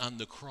died on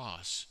the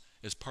cross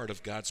as part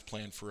of God's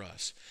plan for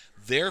us.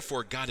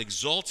 Therefore, God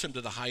exalts him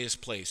to the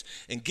highest place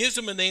and gives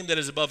him a name that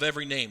is above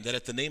every name, that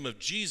at the name of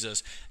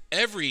Jesus,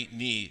 every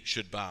knee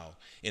should bow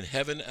in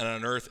heaven and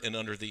on earth and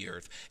under the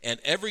earth, and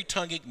every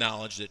tongue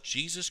acknowledge that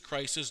Jesus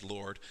Christ is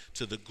Lord,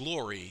 to the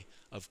glory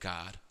of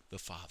God the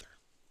Father.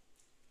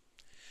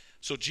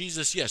 So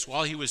Jesus, yes,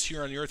 while he was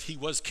here on the earth, he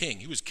was king.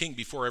 He was king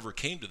before he ever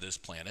came to this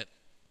planet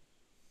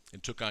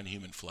and took on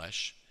human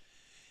flesh.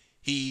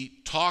 He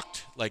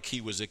talked like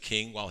he was a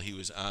king while he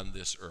was on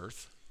this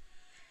earth.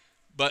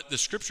 But the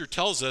scripture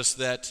tells us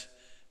that,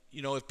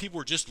 if people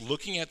were just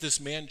looking at this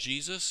man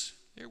Jesus,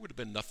 there would have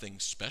been nothing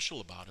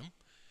special about him.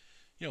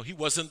 He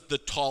wasn't the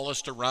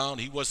tallest around.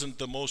 He wasn't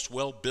the most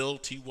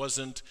well-built. He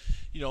wasn't,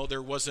 he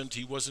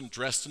wasn't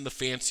dressed in the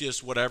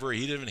fanciest whatever.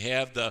 He didn't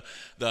have the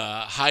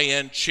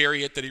high-end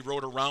chariot that he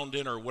rode around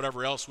in or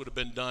whatever else would have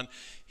been done.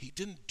 He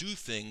didn't do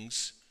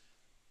things,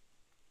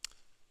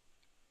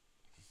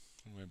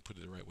 I'm going to put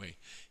it the right way.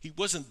 He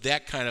wasn't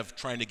that kind of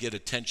trying to get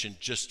attention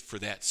just for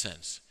that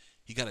sense.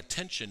 He got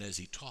attention as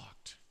he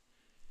talked.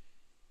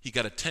 He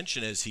got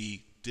attention as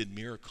he did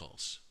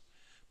miracles.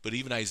 But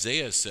even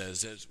Isaiah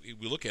says, as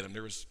we look at him,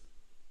 there's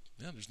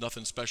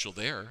nothing special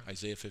there,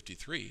 Isaiah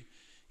 53.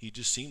 He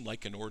just seemed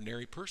like an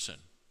ordinary person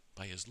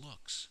by his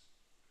looks.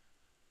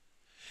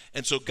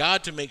 And so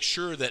God, to make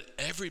sure that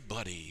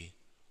everybody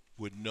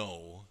would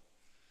know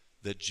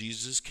that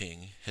Jesus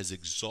King, has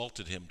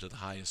exalted him to the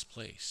highest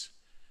place.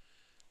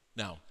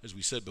 Now, as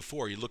we said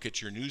before, you look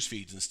at your news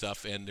feeds and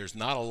stuff, and there's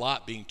not a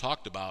lot being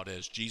talked about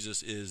as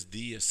Jesus is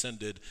the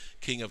ascended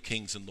King of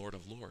Kings and Lord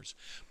of Lords.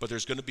 But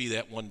there's going to be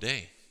that one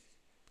day.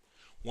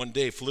 One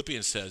day,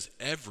 Philippians says,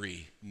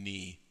 every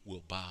knee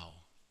will bow.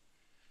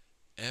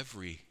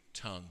 Every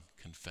tongue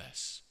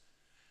confess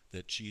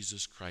that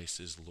Jesus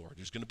Christ is Lord.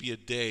 There's going to be a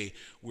day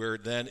where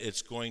then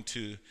he's going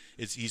to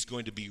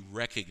be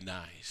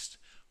recognized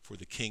for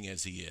the King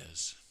as he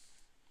is.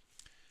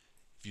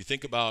 If you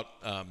think about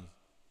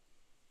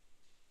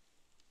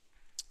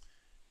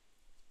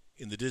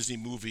in the Disney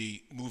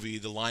movie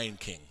The Lion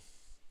King,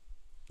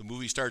 the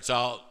movie starts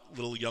out,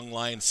 little young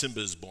lion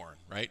Simba is born,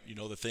 right? You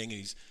know the thing,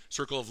 he's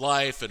circle of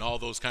life and all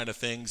those kind of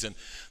things. And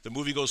the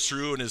movie goes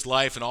through in his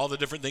life and all the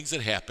different things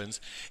that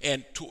happens.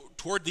 And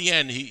toward the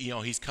end,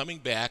 he's coming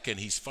back and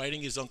he's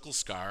fighting his uncle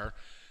Scar,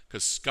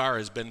 because Scar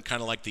has been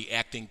kind of like the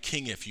acting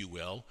king, if you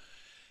will.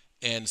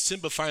 And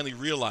Simba finally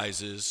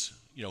realizes,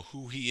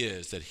 who he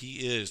is, that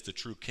he is the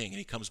true king. And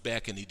he comes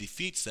back and he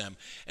defeats them.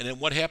 And then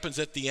what happens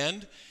at the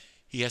end?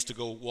 He has to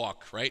go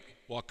walk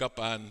up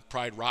on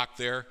Pride Rock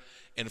there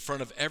in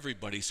front of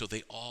everybody so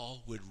they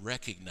all would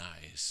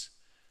recognize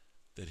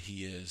that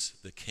he is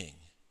the king.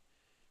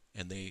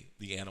 And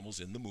the animals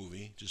in the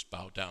movie just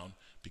bow down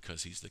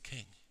because he's the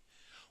king.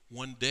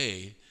 One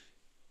day,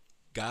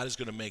 God is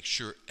going to make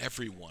sure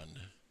everyone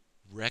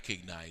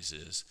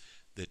recognizes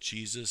that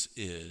Jesus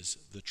is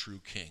the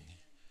true king.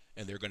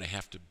 And they're going to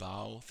have to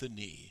bow the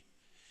knee,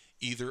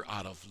 either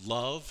out of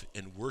love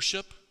and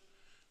worship,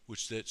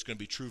 which that's going to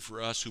be true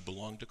for us who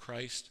belong to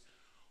Christ,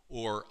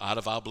 or out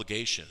of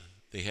obligation.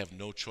 They have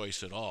no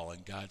choice at all,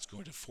 and God's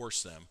going to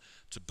force them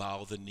to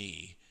bow the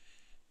knee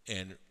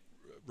and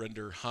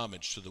render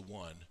homage to the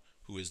one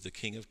who is the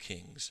King of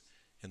Kings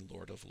and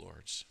Lord of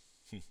Lords.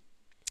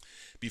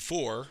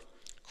 Before,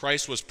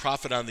 Christ was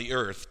prophet on the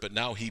earth, but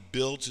now he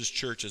builds his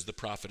church as the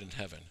prophet in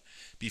heaven.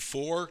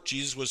 Before,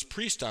 Jesus was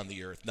priest on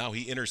the earth. Now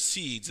he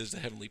intercedes as the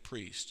heavenly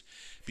priest.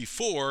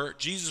 Before,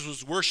 Jesus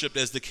was worshipped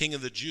as the King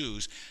of the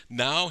Jews.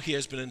 Now he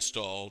has been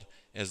installed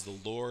as the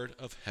Lord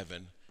of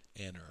heaven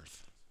and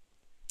earth.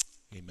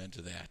 Amen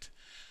to that.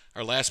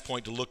 Our last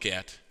point to look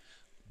at,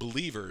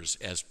 believers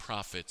as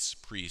prophets,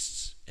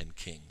 priests, and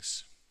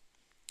kings.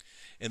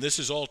 And this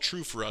is all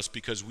true for us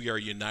because we are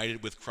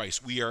united with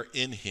Christ. We are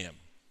in him.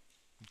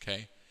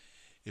 Okay?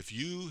 If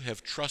you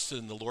have trusted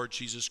in the Lord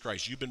Jesus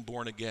Christ, you've been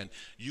born again,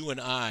 you and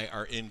I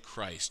are in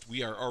Christ.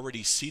 We are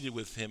already seated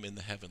with him in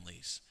the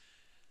heavenlies.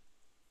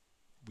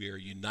 We are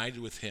united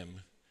with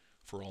him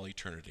for all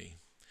eternity.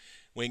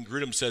 Wayne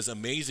Grudem says,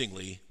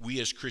 amazingly,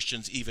 we as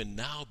Christians even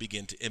now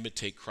begin to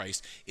imitate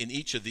Christ in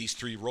each of these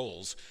three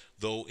roles,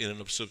 though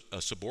in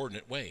a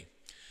subordinate way.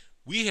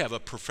 We have a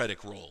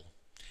prophetic role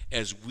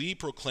as we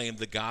proclaim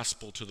the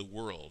gospel to the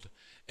world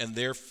and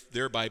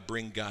thereby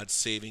bring God's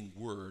saving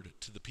word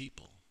to the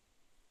people.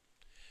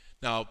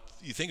 Now,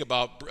 you think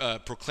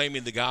about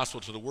proclaiming the gospel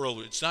to the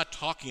world, it's not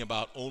talking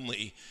about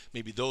only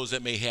maybe those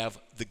that may have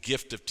the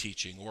gift of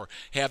teaching or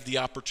have the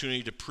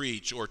opportunity to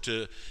preach or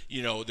to,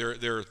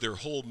 their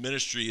whole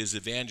ministry is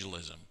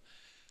evangelism.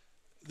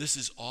 This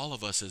is all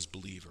of us as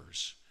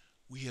believers.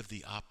 We have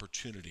the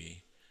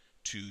opportunity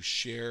to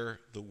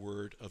share the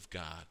word of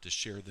God, to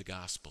share the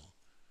gospel.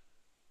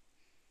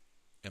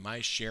 Am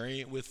I sharing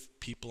it with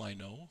people I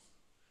know?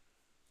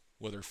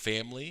 Whether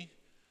family,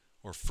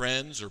 or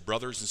friends, or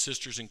brothers and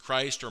sisters in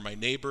Christ, or my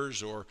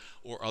neighbors, or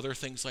other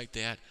things like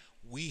that,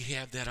 we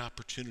have that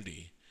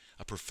opportunity,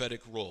 a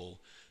prophetic role,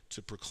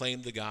 to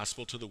proclaim the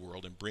gospel to the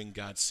world and bring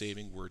God's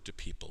saving word to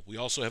people. We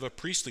also have a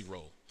priestly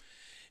role.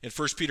 In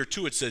 1 Peter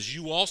 2, it says,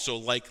 you also,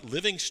 like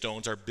living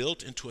stones, are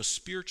built into a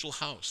spiritual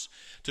house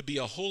to be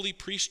a holy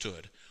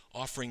priesthood,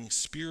 offering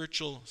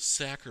spiritual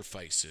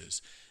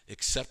sacrifices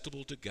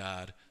acceptable to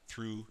God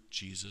through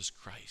Jesus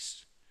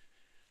Christ.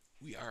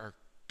 We are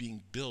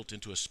being built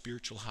into a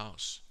spiritual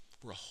house.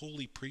 We're a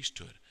holy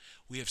priesthood.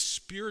 We have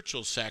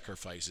spiritual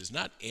sacrifices,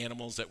 not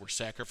animals that we're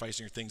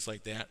sacrificing or things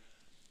like that.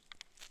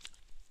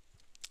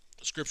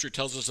 Scripture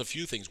tells us a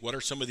few things. What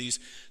are some of these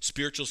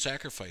spiritual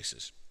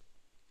sacrifices?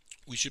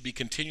 We should be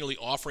continually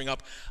offering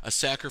up a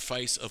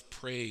sacrifice of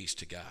praise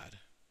to God.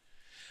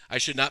 I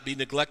should not be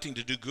neglecting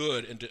to do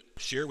good and to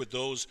share with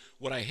those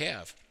what I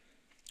have.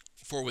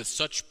 For with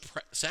such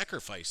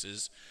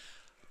sacrifices,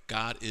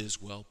 God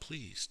is well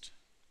pleased.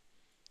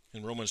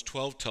 And Romans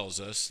 12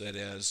 tells us that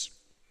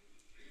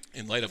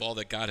in light of all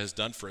that God has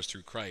done for us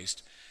through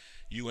Christ,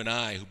 you and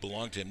I who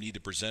belong to him need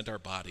to present our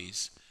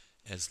bodies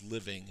as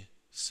living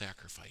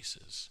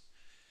sacrifices.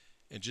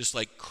 And just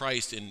like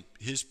Christ in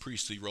his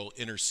priestly role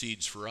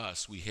intercedes for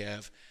us, we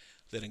have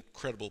that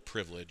incredible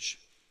privilege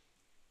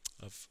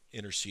of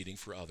interceding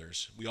for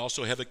others. We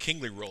also have a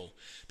kingly role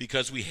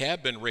because we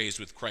have been raised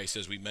with Christ,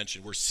 as we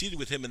mentioned. We're seated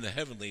with him in the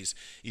heavenlies,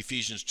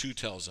 Ephesians 2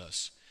 tells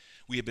us.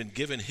 We have been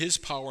given his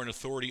power and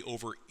authority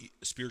over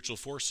spiritual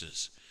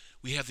forces.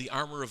 We have the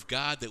armor of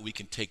God that we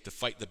can take to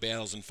fight the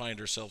battles and find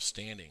ourselves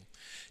standing.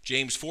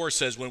 James 4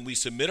 says, when we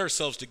submit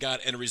ourselves to God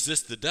and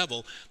resist the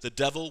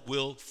devil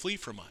will flee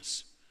from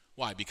us.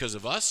 Why? Because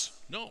of us?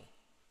 No.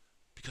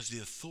 Because of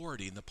the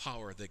authority and the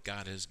power that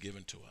God has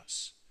given to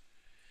us.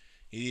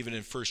 Even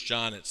in 1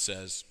 John it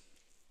says,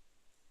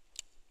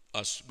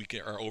 we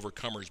are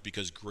overcomers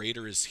because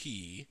greater is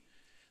he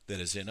that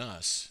is in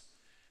us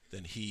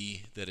than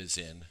he that is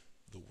in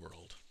the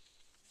world.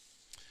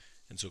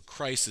 And so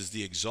Christ is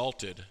the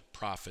exalted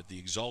prophet, the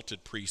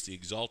exalted priest, the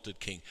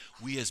exalted king.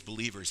 We as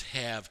believers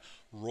have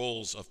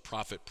roles of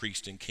prophet,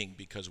 priest, and king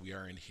because we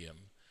are in him.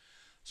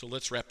 So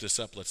let's wrap this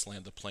up. Let's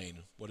land the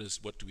plane. What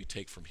do we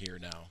take from here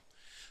now?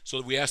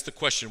 So we ask the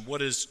question,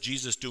 what is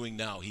Jesus doing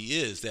now? He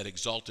is that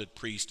exalted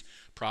priest,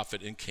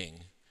 prophet, and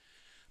king.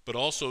 But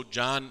also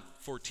John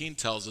 14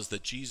 tells us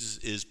that Jesus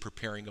is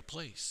preparing a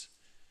place.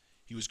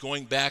 He was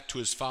going back to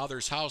his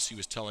Father's house. He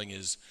was telling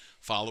his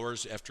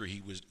followers after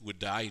he would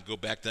die, he'd go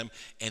back to them,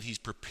 and he's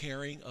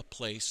preparing a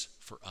place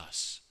for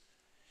us.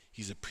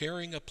 He's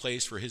preparing a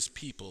place for his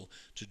people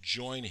to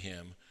join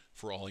him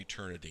for all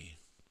eternity.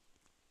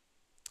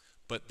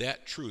 But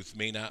that truth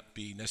may not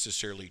be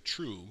necessarily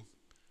true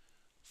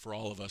for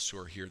all of us who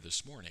are here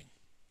this morning.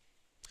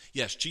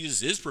 Yes,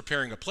 Jesus is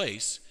preparing a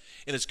place,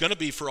 and it's going to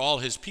be for all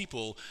his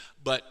people,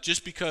 but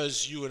just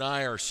because you and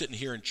I are sitting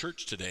here in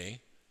church today,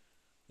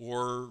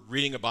 or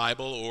reading a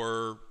Bible,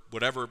 or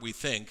whatever we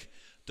think,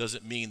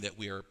 doesn't mean that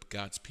we are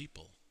God's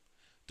people.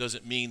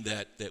 Doesn't mean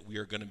that we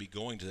are going to be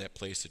going to that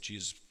place that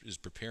Jesus is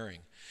preparing.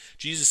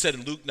 Jesus said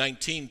in Luke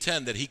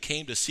 19:10 that he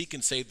came to seek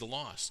and save the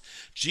lost.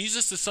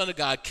 Jesus, the Son of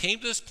God, came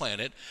to this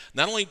planet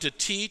not only to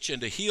teach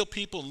and to heal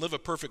people and live a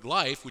perfect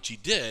life, which he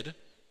did,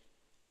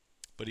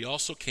 but he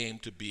also came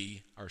to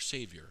be our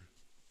Savior.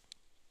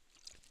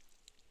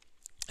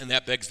 And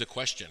that begs the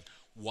question,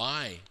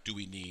 why do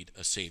we need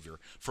a Savior?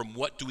 From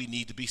what do we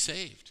need to be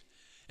saved?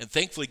 And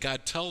thankfully,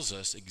 God tells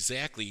us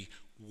exactly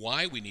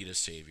why we need a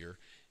Savior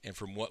and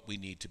from what we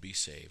need to be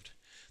saved.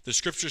 The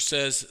Scripture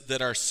says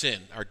that our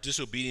sin, our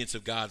disobedience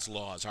of God's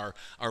laws,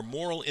 our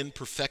moral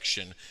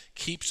imperfection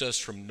keeps us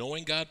from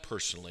knowing God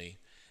personally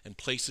and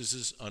places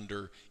us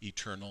under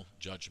eternal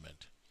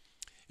judgment.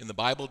 And the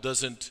Bible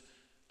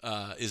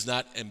is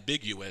not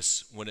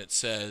ambiguous when it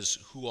says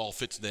who all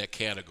fits in that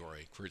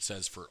category, for it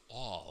says, for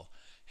all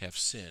have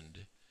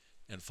sinned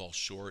and fall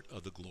short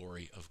of the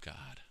glory of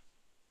God.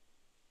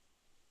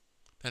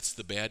 That's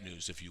the bad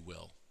news, if you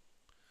will.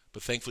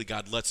 But thankfully,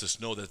 God lets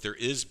us know that there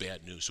is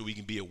bad news so we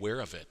can be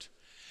aware of it.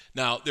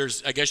 Now,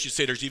 I guess you'd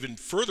say there's even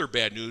further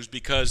bad news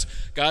because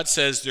God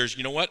says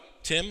you know what,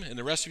 Tim and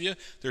the rest of you,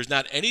 there's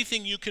not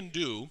anything you can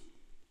do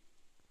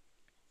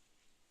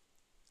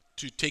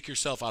to take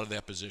yourself out of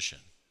that position.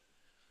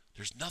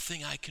 There's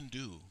nothing I can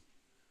do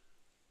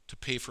to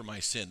pay for my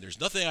sin. There's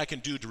nothing I can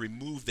do to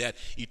remove that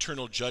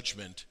eternal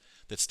judgment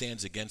that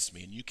stands against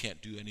me, and you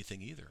can't do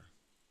anything either.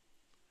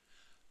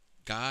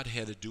 God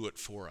had to do it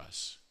for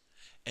us.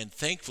 And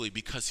thankfully,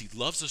 because he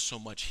loves us so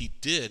much, he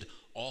did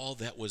all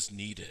that was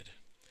needed.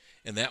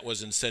 And that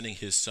was in sending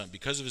his son.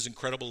 Because of his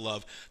incredible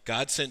love,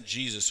 God sent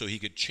Jesus so he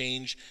could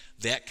change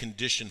that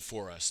condition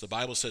for us. The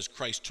Bible says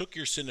Christ took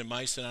your sin and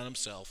my sin on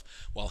himself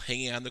while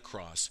hanging on the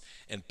cross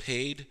and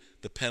paid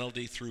the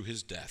penalty through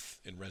his death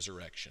and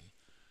resurrection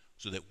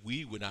so that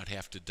we would not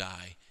have to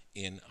die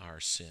in our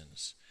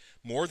sins.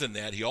 More than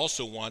that, he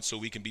also wants so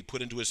we can be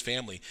put into his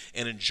family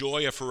and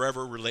enjoy a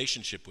forever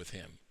relationship with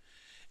him.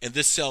 And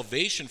this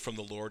salvation from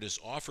the Lord is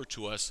offered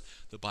to us,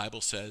 the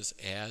Bible says,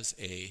 as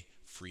a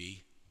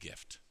free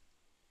gift.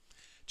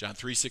 John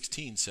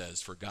 3:16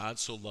 says, for God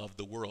so loved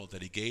the world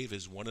that he gave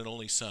his one and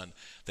only Son,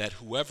 that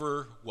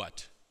whoever,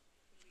 what?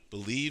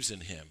 Believes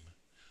in him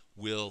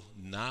will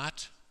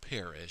not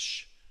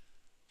perish,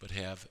 but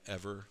have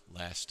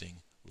everlasting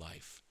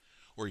life.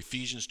 Or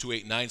Ephesians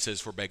 2:8-9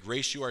 says, for by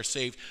grace you are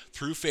saved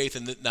through faith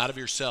and not of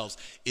yourselves.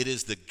 It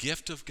is the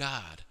gift of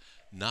God,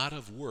 not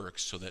of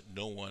works, so that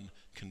no one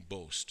can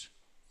boast.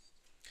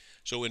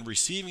 So in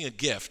receiving a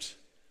gift,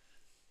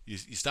 you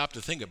stop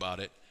to think about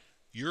it,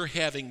 you're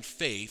having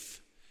faith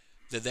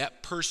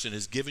that person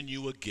has given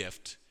you a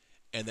gift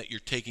and that you're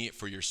taking it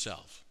for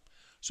yourself.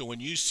 So when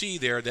you see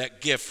there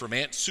that gift from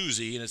Aunt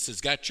Susie and it says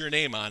got your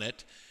name on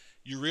it,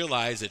 you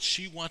realize that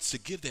she wants to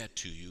give that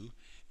to you,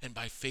 and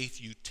by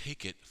faith you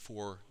take it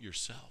for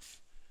yourself.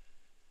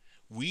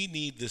 We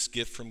need this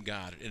gift from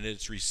God, and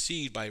it's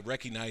received by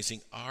recognizing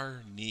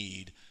our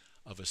need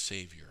of a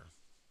Savior,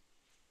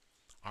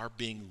 our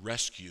being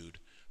rescued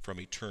from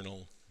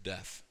eternal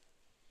death,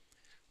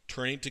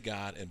 turning to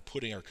God and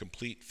putting our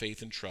complete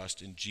faith and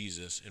trust in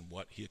Jesus and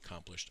what he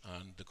accomplished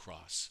on the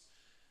cross.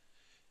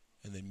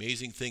 And the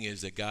amazing thing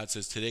is that God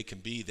says today can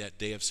be that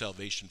day of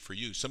salvation for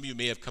you. Some of you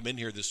may have come in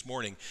here this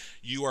morning.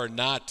 You are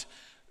not,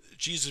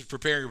 Jesus is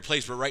preparing your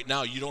place, but right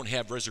now you don't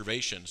have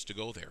reservations to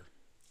go there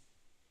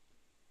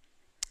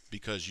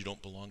because you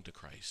don't belong to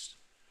Christ.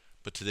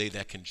 But today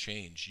that can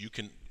change. You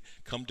can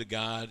come to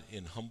God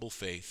in humble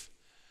faith,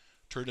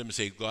 turn to him and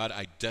say, God,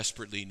 I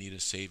desperately need a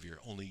Savior.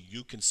 Only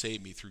you can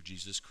save me through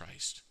Jesus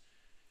Christ.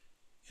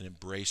 and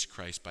embrace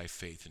Christ by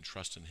faith and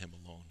trust in him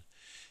alone.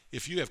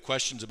 If you have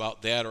questions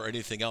about that or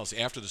anything else,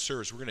 after the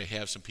service, we're going to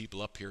have some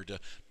people up here to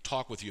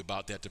talk with you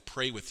about that, to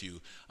pray with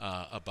you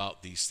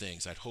about these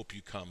things. I'd hope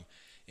you come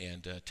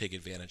and take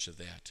advantage of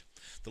that.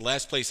 The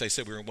last place I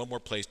said we were in one more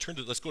place.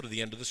 Let's go to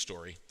the end of the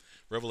story,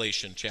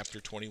 Revelation chapter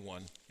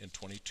 21 and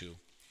 22,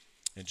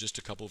 in just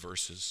a couple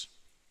verses.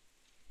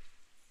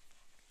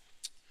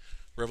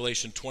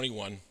 Revelation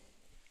 21.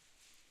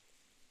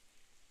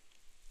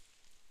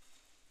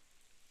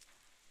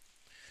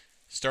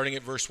 Starting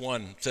at verse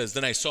 1, it says,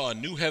 "Then I saw a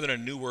new heaven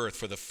and a new earth,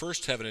 for the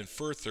first heaven and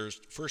first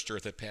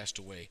earth had passed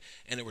away,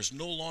 and there was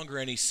no longer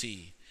any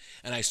sea.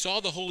 And I saw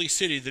the holy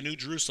city, the new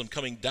Jerusalem,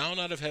 coming down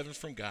out of heaven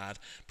from God,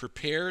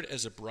 prepared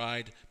as a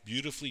bride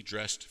beautifully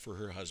dressed for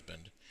her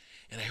husband.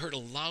 And I heard a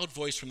loud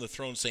voice from the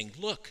throne saying,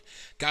 'Look,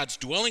 God's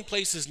dwelling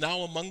place is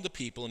now among the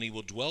people, and he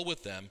will dwell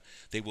with them.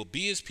 They will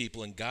be his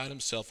people, and God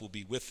himself will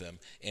be with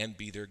them and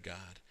be their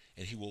God.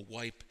 And he will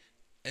wipe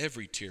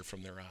every tear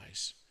from their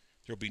eyes.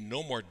 There will be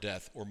no more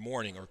death or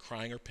mourning or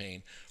crying or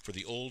pain, for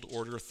the old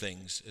order of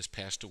things is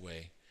passed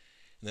away.'"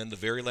 And then the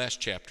very last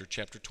chapter,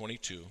 chapter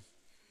 22,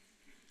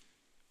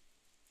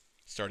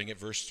 starting at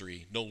verse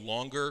 3, "No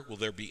longer will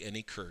there be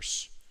any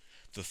curse.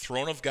 The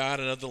throne of God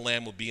and of the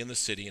Lamb will be in the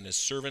city, and his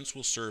servants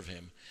will serve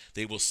him.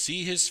 They will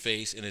see his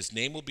face, and his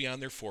name will be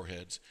on their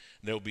foreheads.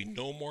 And there will be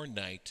no more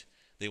night.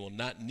 They will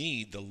not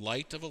need the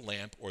light of a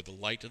lamp or the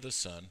light of the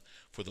sun,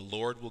 for the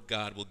Lord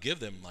God will give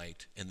them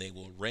light, and they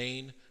will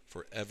reign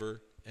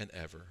forever and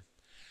ever."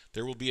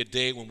 There will be a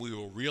day when we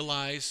will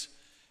realize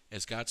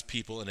as God's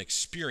people and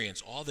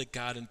experience all that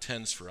God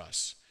intends for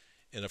us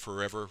in a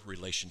forever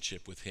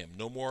relationship with him.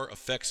 No more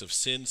effects of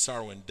sin,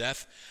 sorrow, and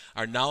death.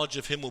 Our knowledge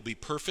of him will be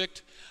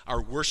perfect.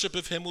 Our worship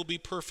of him will be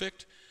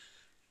perfect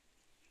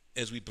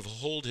as we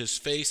behold his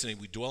face and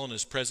we dwell in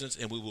his presence,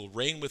 and we will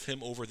reign with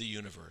him over the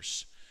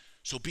universe.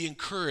 So be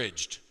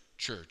encouraged,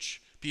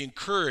 church. Be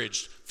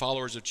encouraged,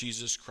 followers of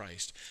Jesus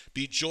Christ.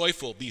 Be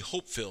joyful, be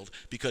hope-filled,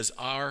 because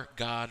our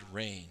God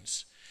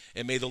reigns.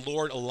 And may the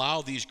Lord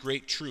allow these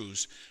great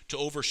truths to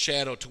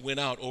overshadow, to win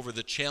out over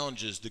the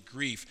challenges, the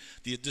grief,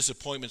 the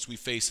disappointments we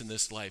face in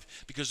this life,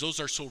 because those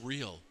are so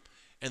real.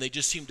 And they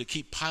just seem to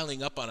keep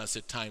piling up on us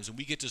at times, and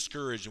we get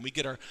discouraged, and we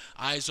get our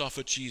eyes off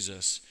of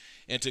Jesus.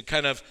 And to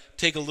kind of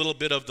take a little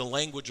bit of the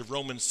language of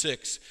Romans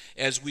 6,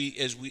 as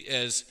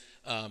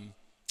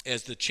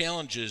the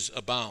challenges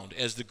abound,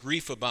 as the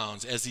grief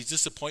abounds, as these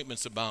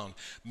disappointments abound,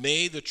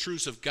 may the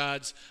truths of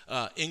God's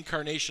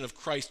incarnation of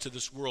Christ to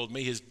this world,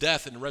 may his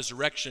death and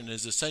resurrection,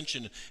 his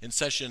ascension and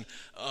session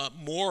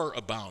more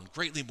abound,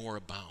 greatly more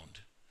abound,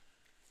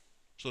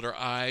 so that our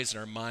eyes and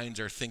our minds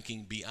are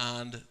thinking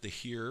beyond the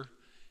here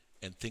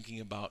and thinking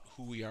about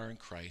who we are in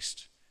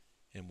Christ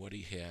and what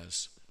he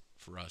has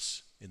for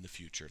us in the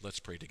future. Let's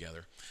pray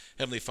together.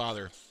 Heavenly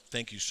Father,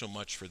 thank you so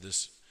much for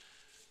these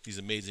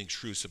amazing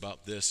truths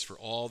about this, for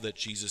all that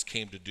Jesus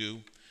came to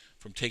do,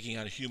 from taking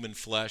on human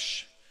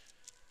flesh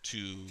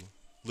to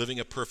living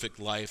a perfect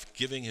life,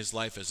 giving his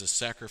life as a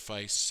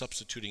sacrifice,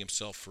 substituting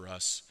himself for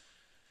us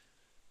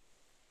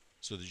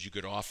so that you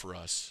could offer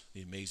us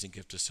the amazing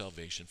gift of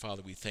salvation.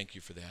 Father, we thank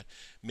you for that.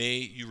 May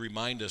you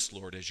remind us,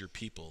 Lord, as your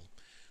people,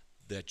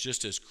 that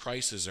just as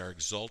Christ is our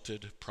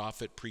exalted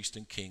prophet, priest,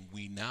 and king,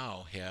 we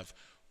now have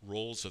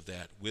roles of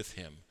that with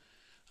him,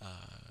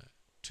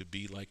 to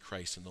be like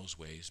Christ in those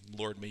ways.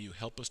 Lord, may you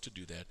help us to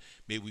do that.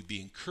 May we be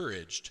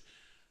encouraged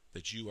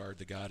that you are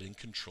the God in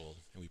control.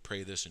 And we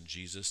pray this in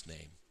Jesus'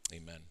 name.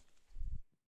 Amen.